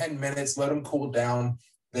good 10 minutes, let them cool down.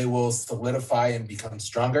 They will solidify and become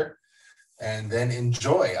stronger, and then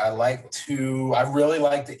enjoy. I really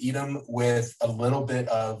like to eat them with a little bit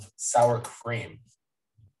of sour cream.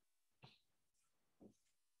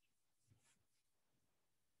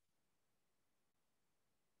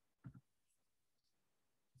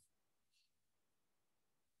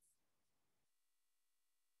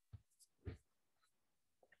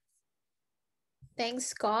 Thanks,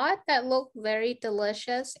 Scott. That looked very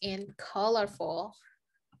delicious and colorful.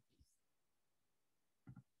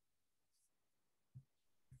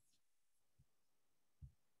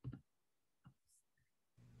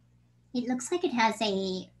 It looks like it has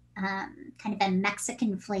a kind of a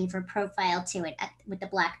Mexican flavor profile to it with the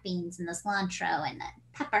black beans and the cilantro and the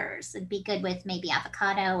peppers. It'd be good with maybe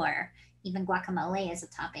avocado or even guacamole as a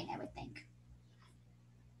topping, I would think.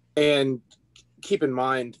 And keep in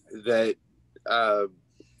mind that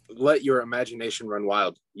let your imagination run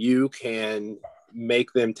wild. You can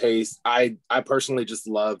make them taste. I personally just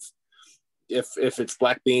love, if it's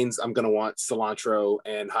black beans, I'm going to want cilantro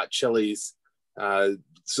and hot chilies,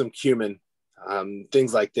 some cumin,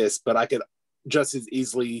 things like this. But I could just as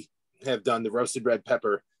easily have done the roasted red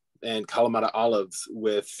pepper and Kalamata olives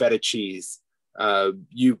with feta cheese,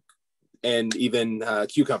 and even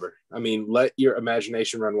cucumber. I mean, let your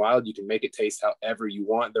imagination run wild. You can make it taste however you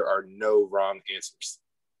want. There are no wrong answers.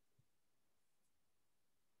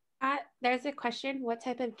 There's a question. What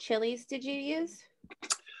type of chilies did you use?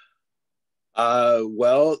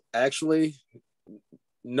 Well, actually,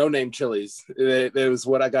 no name chilies. It was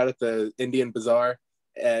what I got at the Indian Bazaar.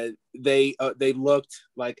 They looked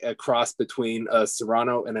like a cross between a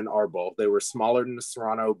Serrano and an Arbol. They were smaller than a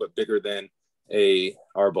Serrano, but bigger than a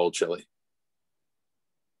Arbol chili.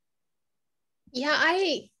 Yeah,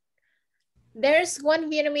 there's one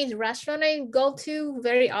Vietnamese restaurant I go to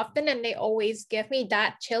very often, and they always give me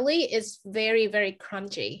that chili. It's very, very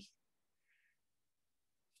crunchy.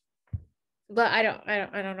 But I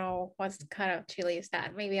don't know what kind of chili is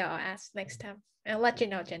that. Maybe I'll ask next time. I'll let you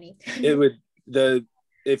know, Jenny.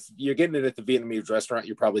 If you're getting it at the Vietnamese restaurant,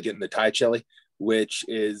 you're probably getting the Thai chili, which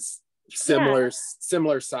is similar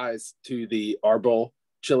size to the Arbol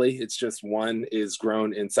chili. It's just one is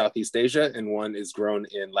grown in Southeast Asia and one is grown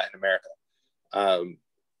in Latin America.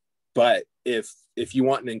 But if you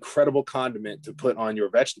want an incredible condiment to put on your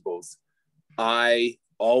vegetables, I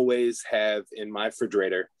always have in my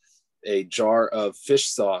refrigerator a jar of fish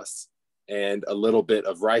sauce and a little bit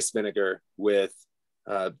of rice vinegar with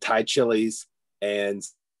Thai chilies and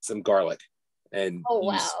some garlic. And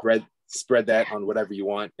you spread that on whatever you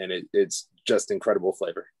want, and it's just incredible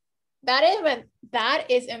flavor. That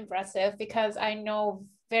is impressive, because I know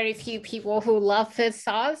very few people who love fish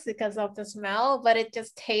sauce because of the smell, but it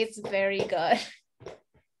just tastes very good.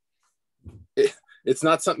 It's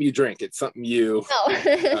not something you drink. It's something you,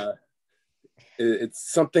 no.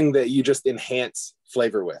 It's something that you just enhance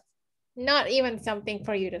flavor with. Not even something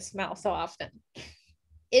for you to smell so often.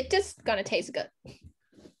 It's just gonna taste good.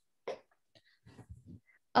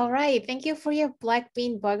 All right, thank you for your black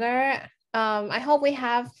bean burger. I hope we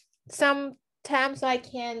have some time so I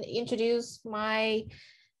can introduce my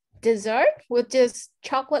dessert, which is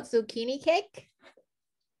chocolate zucchini cake.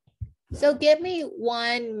 So give me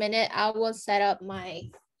 1 minute. I will set up my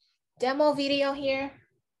demo video here.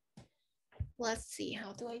 Let's see,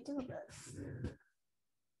 how do I do this?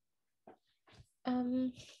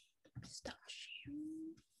 Stop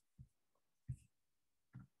sharing.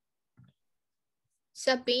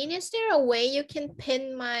 Sabine, is there a way you can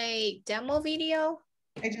pin my demo video?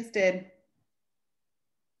 I just did.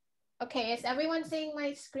 Okay, is everyone seeing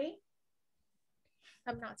my screen?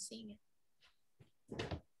 I'm not seeing it.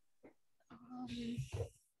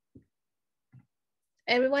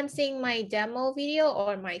 Everyone seeing my demo video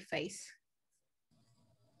or my face?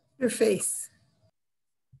 Your face.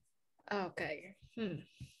 Okay.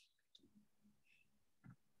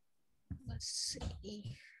 Let's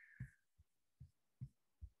see.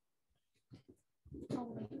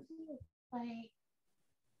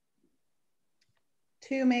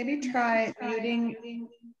 To maybe try muting.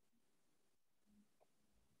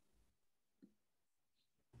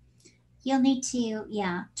 You'll need to,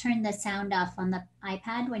 turn the sound off on the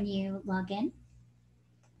iPad when you log in.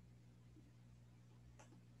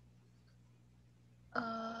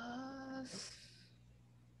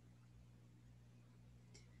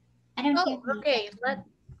 I don't hear you. Okay,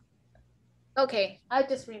 okay, I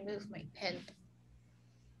just removed my pen.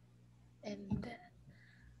 And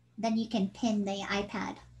then you can pin the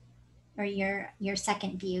iPad or your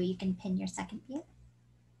second view. You can pin your second view.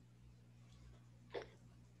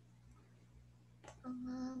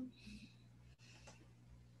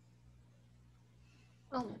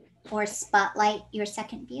 Or spotlight your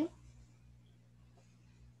second view.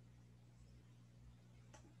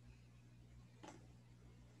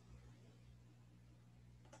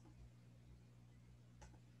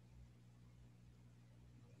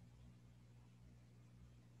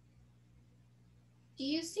 Do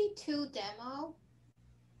you see 2 demo?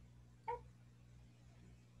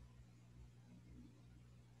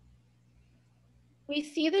 We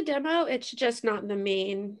see the demo, it's just not the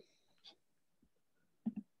main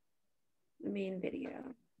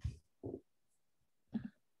video.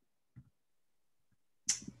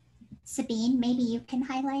 Sabine, maybe you can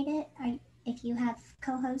highlight it if you have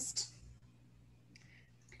co-host.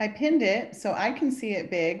 I pinned it so I can see it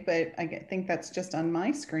big, but I think that's just on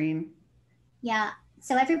my screen. Yeah,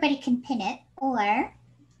 so everybody can pin it, or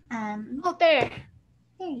Oh, there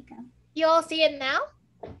you go. You all see it now?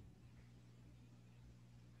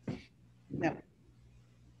 No.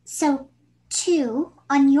 So 2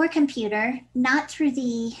 on your computer, not through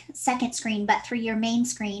the second screen, but through your main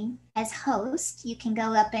screen as host, you can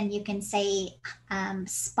go up and you can say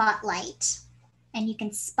spotlight, and you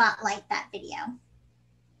can spotlight that video.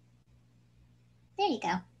 There you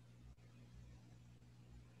go.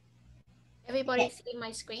 Everybody see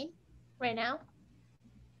my screen right now?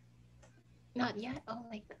 Not yet. Oh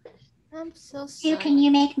my gosh. I'm so sorry. Can you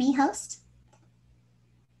make me host?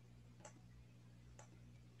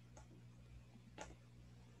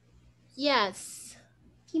 Yes.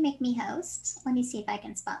 If you make me host, let me see if I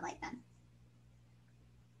can spotlight them.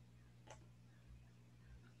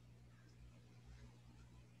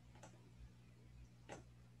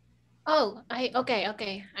 Oh, okay.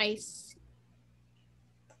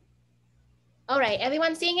 All right,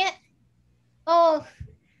 everyone seeing it? Oh,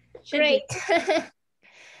 great.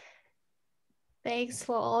 Thanks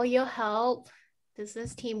for all your help. This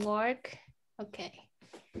is teamwork. Okay.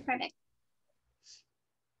 Perfect.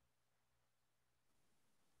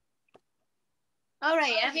 All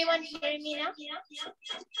right, everyone hearing me now?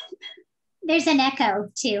 There's an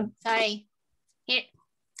echo too. Sorry.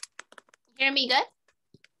 Hear me good?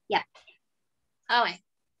 Yeah. All right.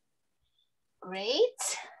 Great.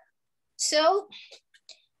 So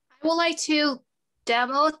I would like to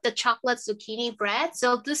demo the chocolate zucchini bread.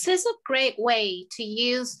 So this is a great way to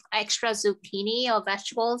use extra zucchini or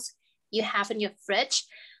vegetables you have in your fridge.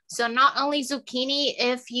 So not only zucchini,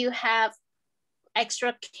 if you have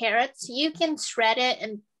extra carrots, you can shred it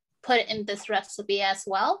and put it in this recipe as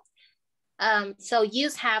well. So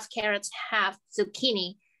use half carrots, half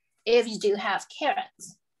zucchini if you do have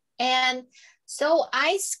carrots. And so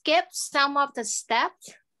I skipped some of the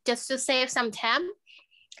steps just to save some time,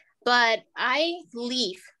 but I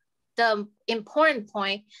leave the important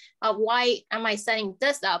point of why am I setting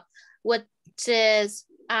this up, which is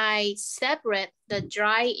I separate the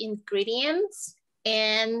dry ingredients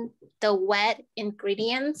and the wet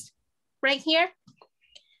ingredients right here.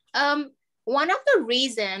 One of the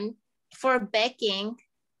reasons for baking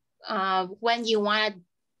when you want to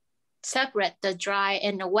separate the dry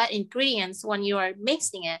and the wet ingredients when you are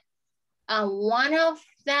mixing it, one of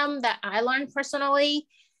them that I learned personally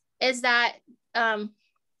is that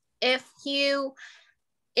if you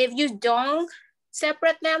don't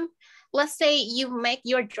separate them, let's say you make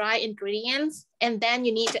your dry ingredients and then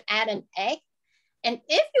you need to add an egg, and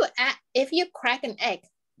if you crack an egg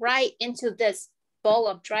right into this bowl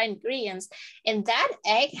of dry ingredients and that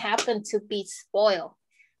egg happened to be spoiled,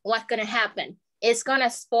 what's gonna happen? It's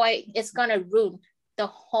gonna spoil, it's gonna ruin the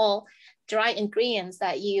whole dry ingredients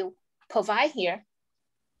that you provide here.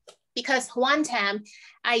 Because one time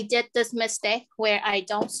I did this mistake where I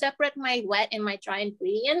don't separate my wet and my dry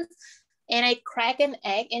ingredients, and I crack an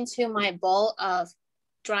egg into my bowl of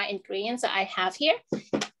dry ingredients that I have here.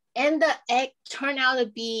 And the egg turned out to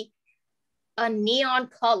be a neon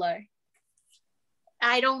color.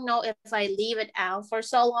 I don't know if I leave it out for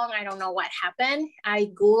so long, I don't know what happened. I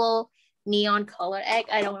Google neon color egg,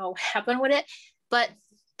 I don't know what happened with it, but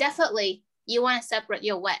definitely you want to separate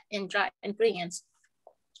your wet and dry ingredients.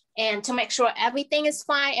 And to make sure everything is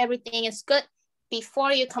fine, everything is good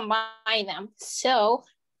before you combine them. So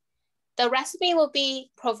the recipe will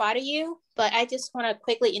be provided you, but I just want to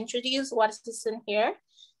quickly introduce what is in here.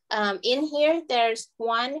 In here, there's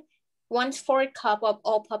 1/4 cup of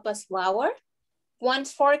all-purpose flour,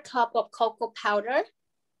 1/4 cup of cocoa powder,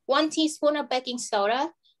 1 teaspoon of baking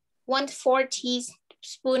soda, 1/4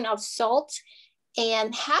 teaspoon of salt,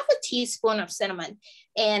 and 1/2 teaspoon of cinnamon.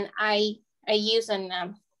 And I use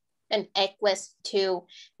an egg whisk to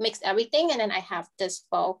mix everything. And then I have this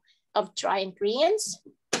bowl of dry ingredients.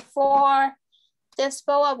 For this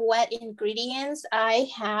bowl of wet ingredients,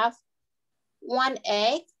 I have 1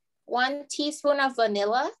 egg, 1 teaspoon of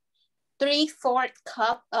vanilla, 3/4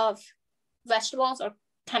 cup of vegetables or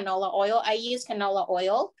canola oil. I use canola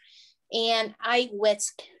oil, and I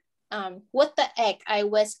whisk with the egg. I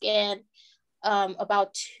whisk in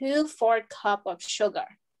about 2/4 cup of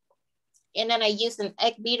sugar, and then I use an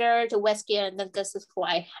egg beater to whisk it. And then this is what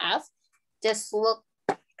I have. This look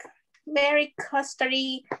very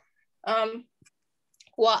custardy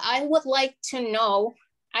Well, I would like to know,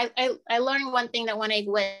 I learned one thing that when I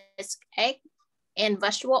whisk egg and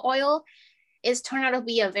vegetable oil, it's turned out to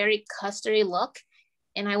be a very custardy look.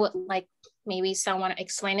 And I would like maybe someone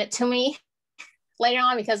explain it to me later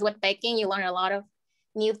on, because with baking, you learn a lot of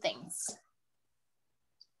new things.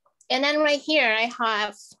 And then right here, I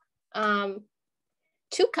have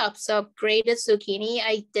 2 cups of grated zucchini.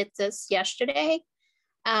 I did this yesterday.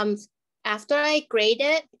 After I grate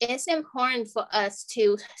it, it's important for us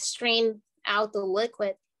to strain out the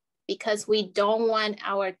liquid because we don't want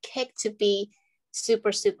our cake to be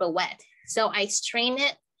super, super wet. So I strain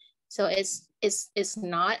it so it's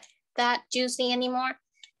not that juicy anymore,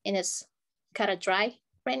 and it's kind of dry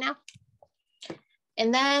right now.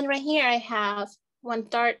 And then right here I have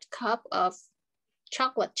 1/3 cup of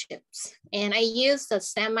chocolate chips, and I use the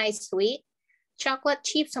semi-sweet chocolate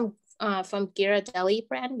chips from Ghirardelli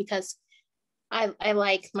brand because I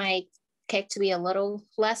like my cake to be a little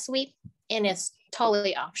less sweet, and it's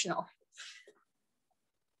totally optional.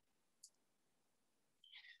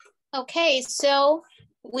 Okay, so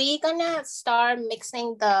we're gonna start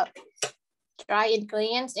mixing the dry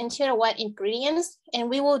ingredients into the wet ingredients, and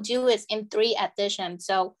we will do it in 3 additions.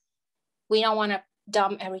 So we don't wanna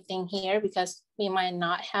dump everything here because we might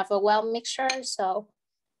not have a well mixture. So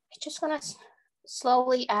I just wanna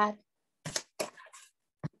slowly add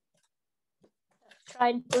dry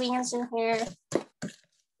ingredients in here.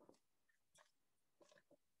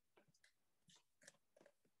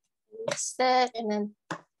 Mix it and then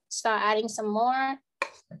start adding some more.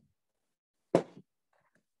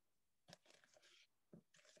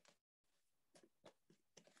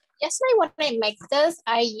 Yesterday when I make this,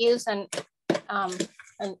 I use an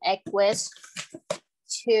egg whisk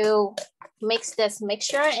to mix this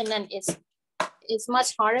mixture, and then it's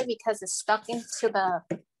much harder because it's stuck into the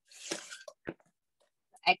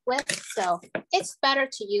egg whisk. So it's better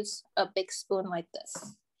to use a big spoon like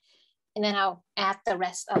this. And then I'll add the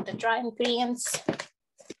rest of the dry ingredients.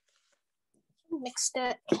 Mix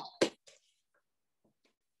it.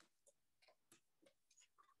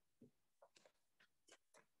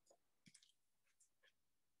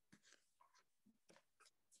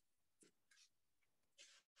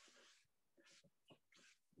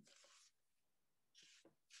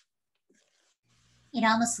 It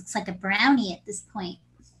almost looks like a brownie at this point.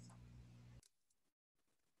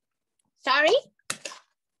 Sorry?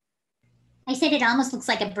 I said it almost looks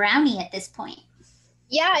like a brownie at this point.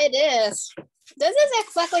 Yeah, it is. This is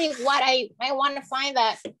exactly what I want to find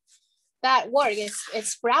that word.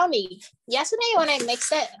 It's brownie. Yesterday when I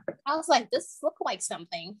mixed it, I was like, this looks like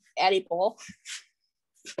something edible.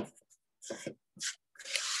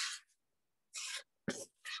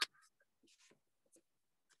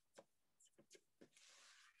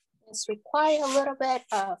 It's require a little bit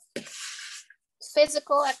of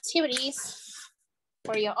physical activities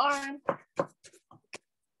for your arm.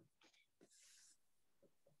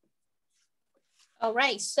 All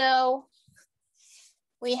right, so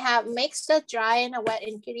we have mixed the dry and the wet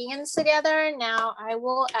ingredients together. Now I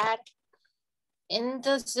will add in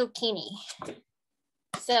the zucchini.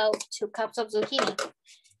 So 2 cups of zucchini.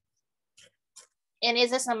 And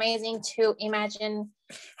it is amazing to imagine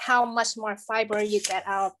how much more fiber you get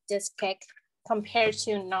out of this cake compared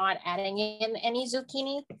to not adding in any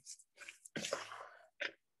zucchini.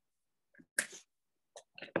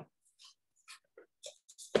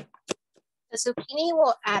 The zucchini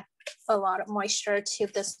will add a lot of moisture to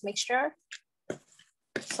this mixture.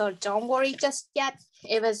 So don't worry just yet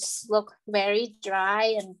if it's look very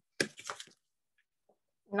dry and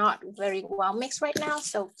not very well mixed right now.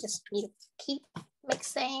 So just need to keep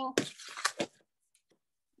mixing.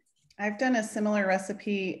 I've done a similar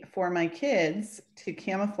recipe for my kids to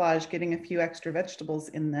camouflage getting a few extra vegetables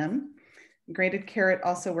in them. Grated carrot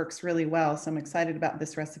also works really well. So I'm excited about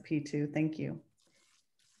this recipe too. Thank you.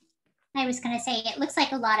 I was going to say, it looks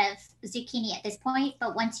like a lot of zucchini at this point,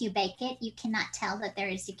 but once you bake it, you cannot tell that there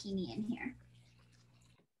is zucchini in here.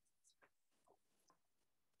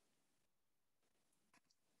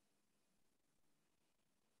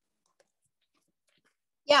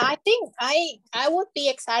 Yeah, I think I would be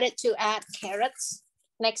excited to add carrots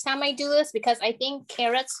next time I do this, because I think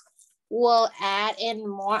carrots will add in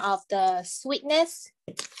more of the sweetness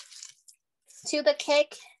to the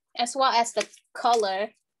cake as well as the color.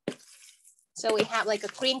 So we have like a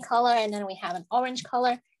green color and then we have an orange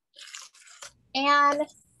color. And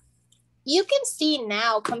you can see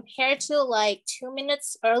now compared to like 2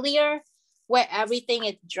 minutes earlier where everything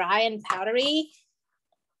is dry and powdery.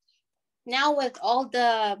 Now with all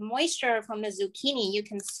the moisture from the zucchini, you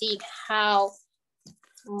can see how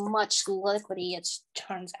much liquidy it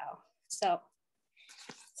turns out. So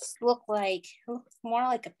looks more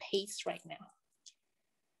like a paste right now.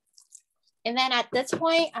 And then at this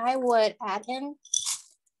point, I would add in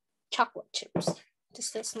chocolate chips.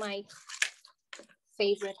 This is my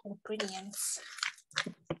favorite ingredients.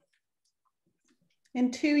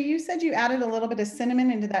 And two, you said you added a little bit of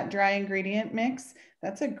cinnamon into that dry ingredient mix.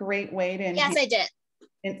 That's a great way to Yes, I did.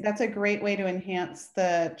 That's a great way to enhance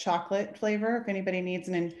the chocolate flavor. If anybody needs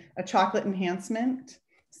a chocolate enhancement,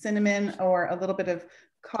 cinnamon or a little bit of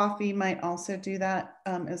coffee might also do that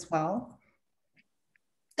as well.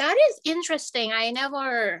 That is interesting. I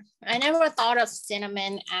never thought of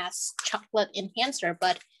cinnamon as chocolate enhancer,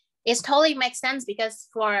 but it totally makes sense because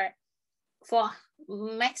for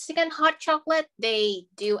Mexican hot chocolate, they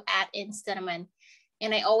do add in cinnamon,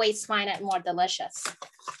 and I always find it more delicious.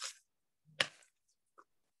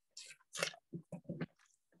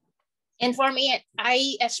 And for me,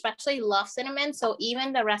 I especially love cinnamon. So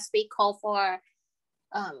even the recipe called for,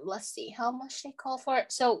 let's see how much they call for.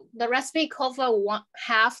 So the recipe called for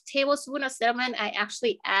 1/2 tablespoon of cinnamon. I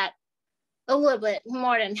actually add a little bit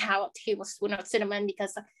more than 1/2 tablespoon of cinnamon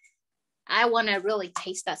because I want to really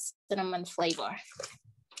taste that cinnamon flavor.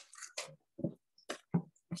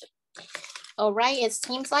 All right, it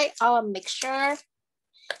seems like our mixture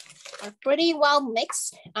are pretty well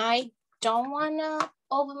mixed. I don't want to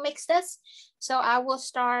over-mix this, so I will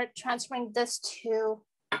start transferring this to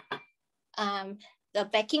the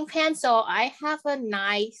baking pan. So I have a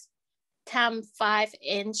nice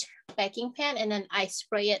 5-inch baking pan, and then I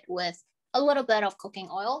spray it with a little bit of cooking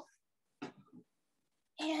oil.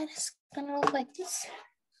 And it's gonna look like this.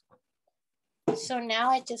 So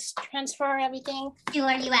now I just transfer everything. Are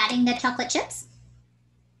you adding the chocolate chips?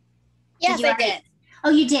 Yes, I did. Oh,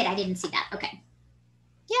 you did? I didn't see that. Okay.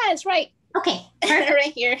 Yeah, it's right. Okay.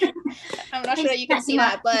 Right here. I'm not sure you can see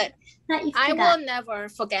that, but I will never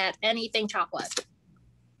forget anything chocolate.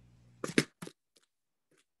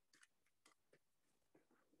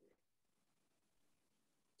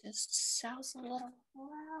 This sounds a little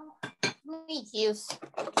wow. Let me use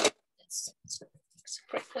this. It's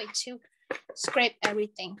a great way to scrape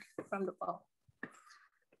everything from the bowl.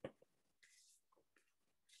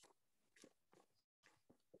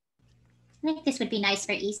 I think this would be nice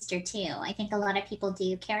for Easter too. I think a lot of people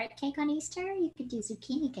do carrot cake on Easter. You could do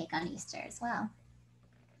zucchini cake on Easter as well.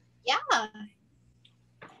 Yeah.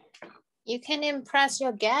 You can impress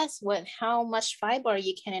your guests with how much fiber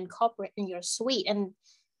you can incorporate in your sweet, and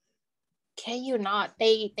can you not?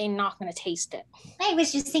 They're not gonna taste it. I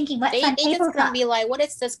was just thinking, what they just gonna be like, what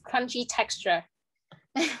is this crunchy texture?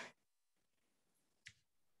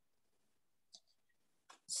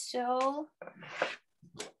 So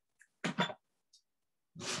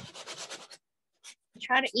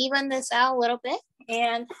try to even this out a little bit,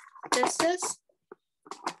 and this is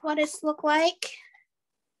what it looks like.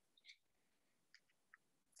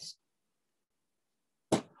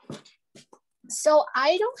 So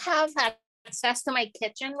I don't have access to my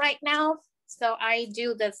kitchen right now, so I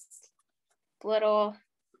do this little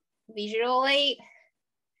visually.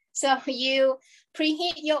 So you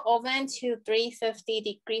preheat your oven to 350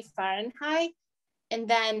 degrees Fahrenheit, and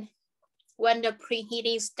then when the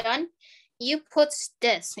preheat is done, you put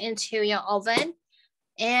this into your oven.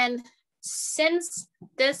 And since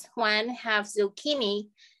this one has zucchini,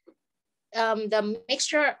 the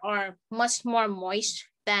mixture are much more moist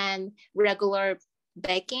than regular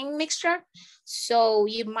baking mixture. So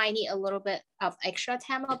you might need a little bit of extra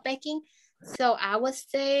time of baking. So I would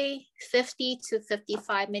say 50 to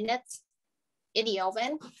 55 minutes in the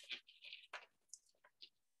oven.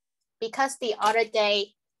 Because the other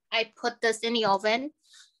day I put this in the oven,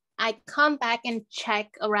 I come back and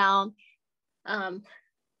check around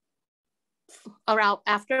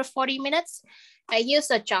after 40 minutes. I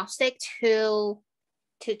use a chopstick to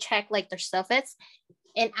check like the surface,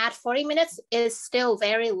 and at 40 minutes it's still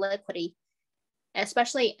very liquidy,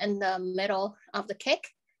 especially in the middle of the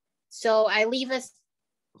cake. So I leave it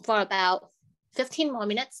for about 15 more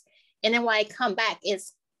minutes, and then when I come back,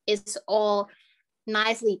 it's all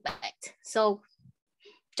nicely baked. So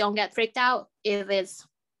don't get freaked out if it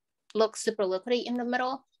looks super liquidy in the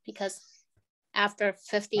middle, because after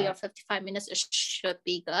 50 or 55 minutes, it should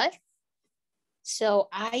be good. So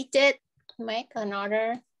I did make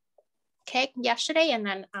another cake yesterday, and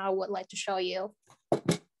then I would like to show you. Put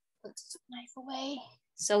this knife away.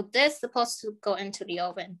 So this is supposed to go into the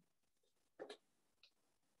oven.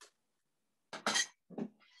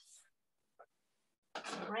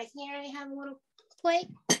 Right here, I have a little plate.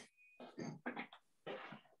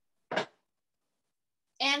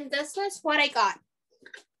 And this is what I got.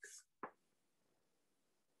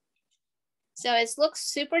 So it looks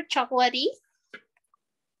super chocolatey.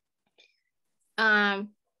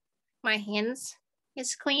 my hands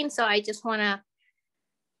is clean, so I just wanna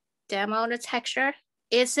demo the texture.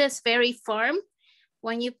 It's just very firm.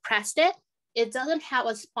 When you press it, it doesn't have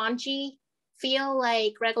a spongy feel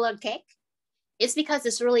like regular cake. It's because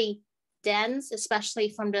it's really dense, especially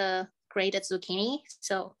from the grated zucchini.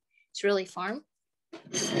 So it's really firm.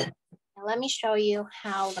 Now let me show you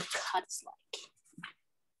how the cut is like.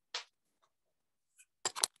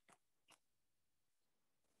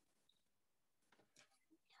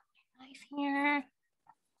 Knife here.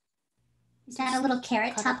 Is that a little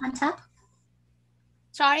carrot top on top?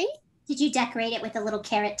 Sorry? Did you decorate it with a little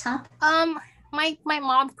carrot top? My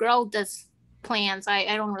mom grew this plants. I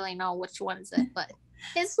don't really know which one is it, but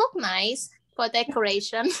it's look nice for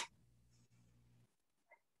decoration.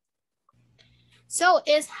 So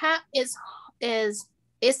it's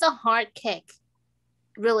a hard cake,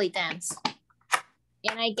 really dense,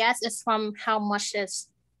 and I guess it's from how much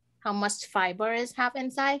fiber is have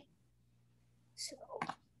inside. So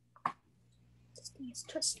this thing is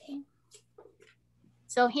twisting.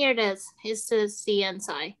 So here it is. This is the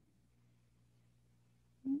inside.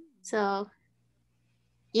 So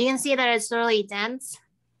you can see that it's really dense,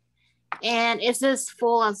 and it's just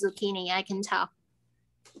full of zucchini, I can tell.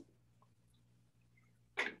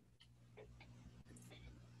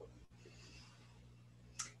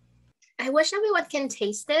 I wish everyone can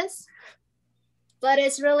taste this, but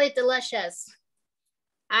it's really delicious.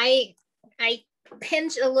 I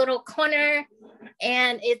pinch a little corner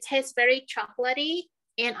and it tastes very chocolatey,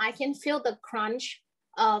 and I can feel the crunch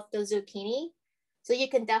of the zucchini. So you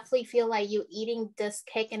can definitely feel like you're eating this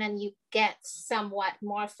cake and then you get somewhat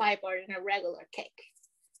more fiber than a regular cake.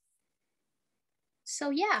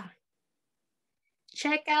 So yeah,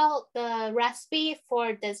 check out the recipe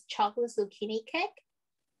for this chocolate zucchini cake,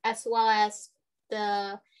 as well as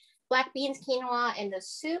the black beans quinoa and the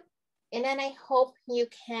soup. And then I hope you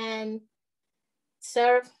can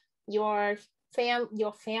serve your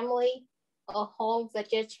family a home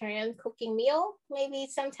vegetarian cooking meal, maybe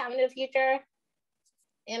sometime in the future.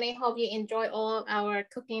 And I hope you enjoy all of our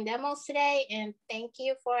cooking demos today, and thank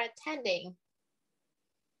you for attending.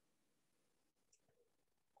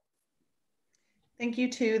 Thank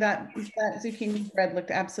you too. That zucchini bread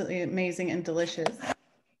looked absolutely amazing and delicious.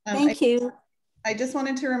 Thank you. I just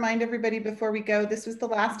wanted to remind everybody before we go, this was the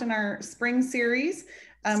last in our spring series.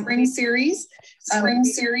 Spring series.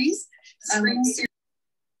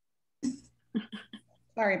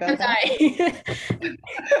 Sorry about that.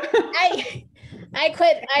 I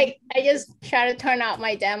quit. I just try to turn out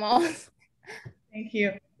my demos. Thank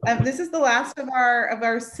you. This is the last of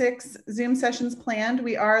our 6 Zoom sessions planned.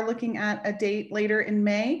 We are looking at a date later in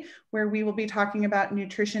May where we will be talking about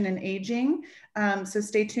nutrition and aging. So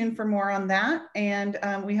stay tuned for more on that. And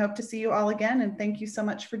we hope to see you all again. And thank you so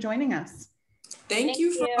much for joining us. Thank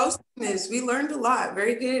you for hosting this. We learned a lot.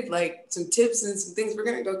 Very good. Like some tips and some things. We're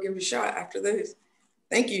going to go give a shot after this.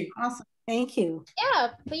 Thank you. Awesome. Thank you. Yeah,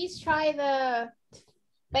 please try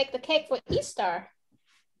bake the cake for Easter.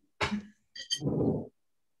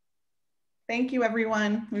 Thank you,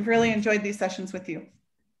 everyone. We've really enjoyed these sessions with you.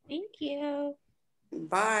 Thank you.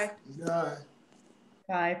 Bye. Bye.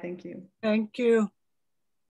 Bye. Thank you. Thank you.